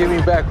you gotta get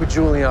me back with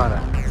Juliana.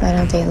 I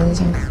don't date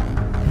losers.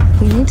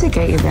 We need to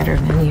get you better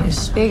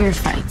venues, bigger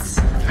fights.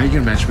 How you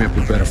gonna match me up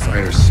with better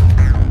fighters?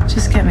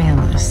 Just get me a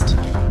list.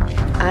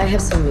 I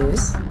have some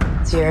news.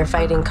 So you're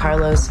fighting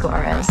Carlos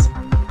Suarez.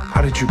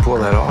 How did you pull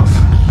that off?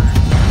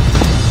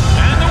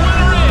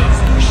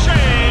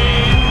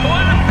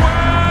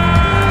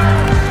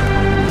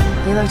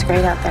 You looked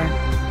great out there.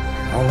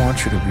 I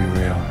want you to be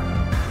real.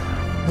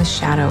 The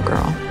Shadow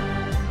Girl.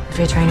 If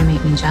you're trying to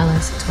make me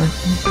jealous, it's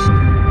working.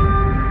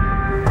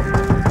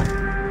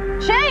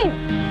 Shane!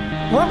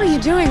 What were you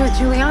doing with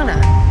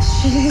Juliana?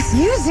 She's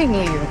using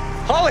you.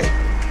 Holly,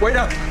 wait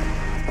up.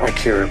 I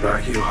care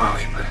about you,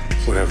 Holly, but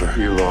whatever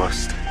you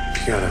lost,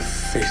 you gotta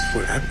face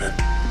what happened.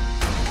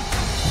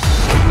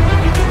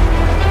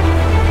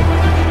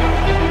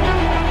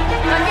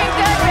 Looking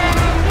good, man.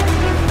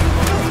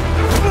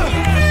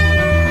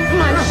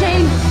 Come on,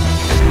 Shane.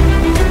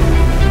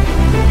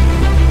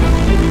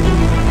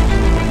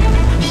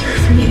 I'm here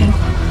for you.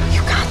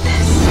 You got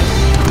this.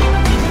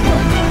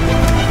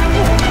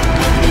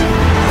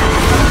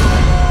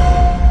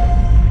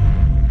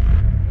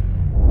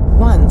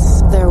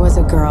 Once, there was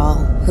a girl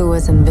who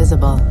was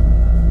invisible.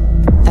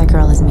 That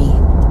girl is me.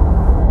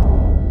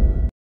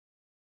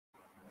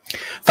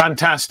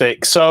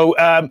 Fantastic. So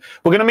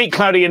we're going to meet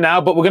Claudia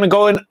now, but we're going to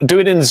go and do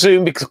it in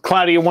Zoom because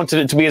Claudia wanted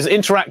it to be as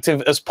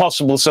interactive as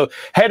possible. So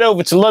head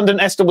over to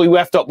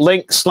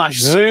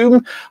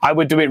londonswf.link/Zoom. I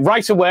would do it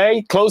right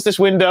away. Close this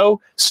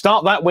window,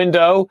 start that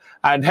window,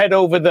 and head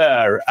over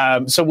there.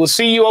 So we'll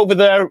see you over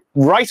there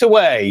right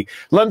away.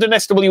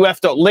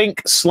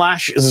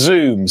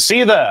 londonswf.link/Zoom. See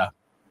you there.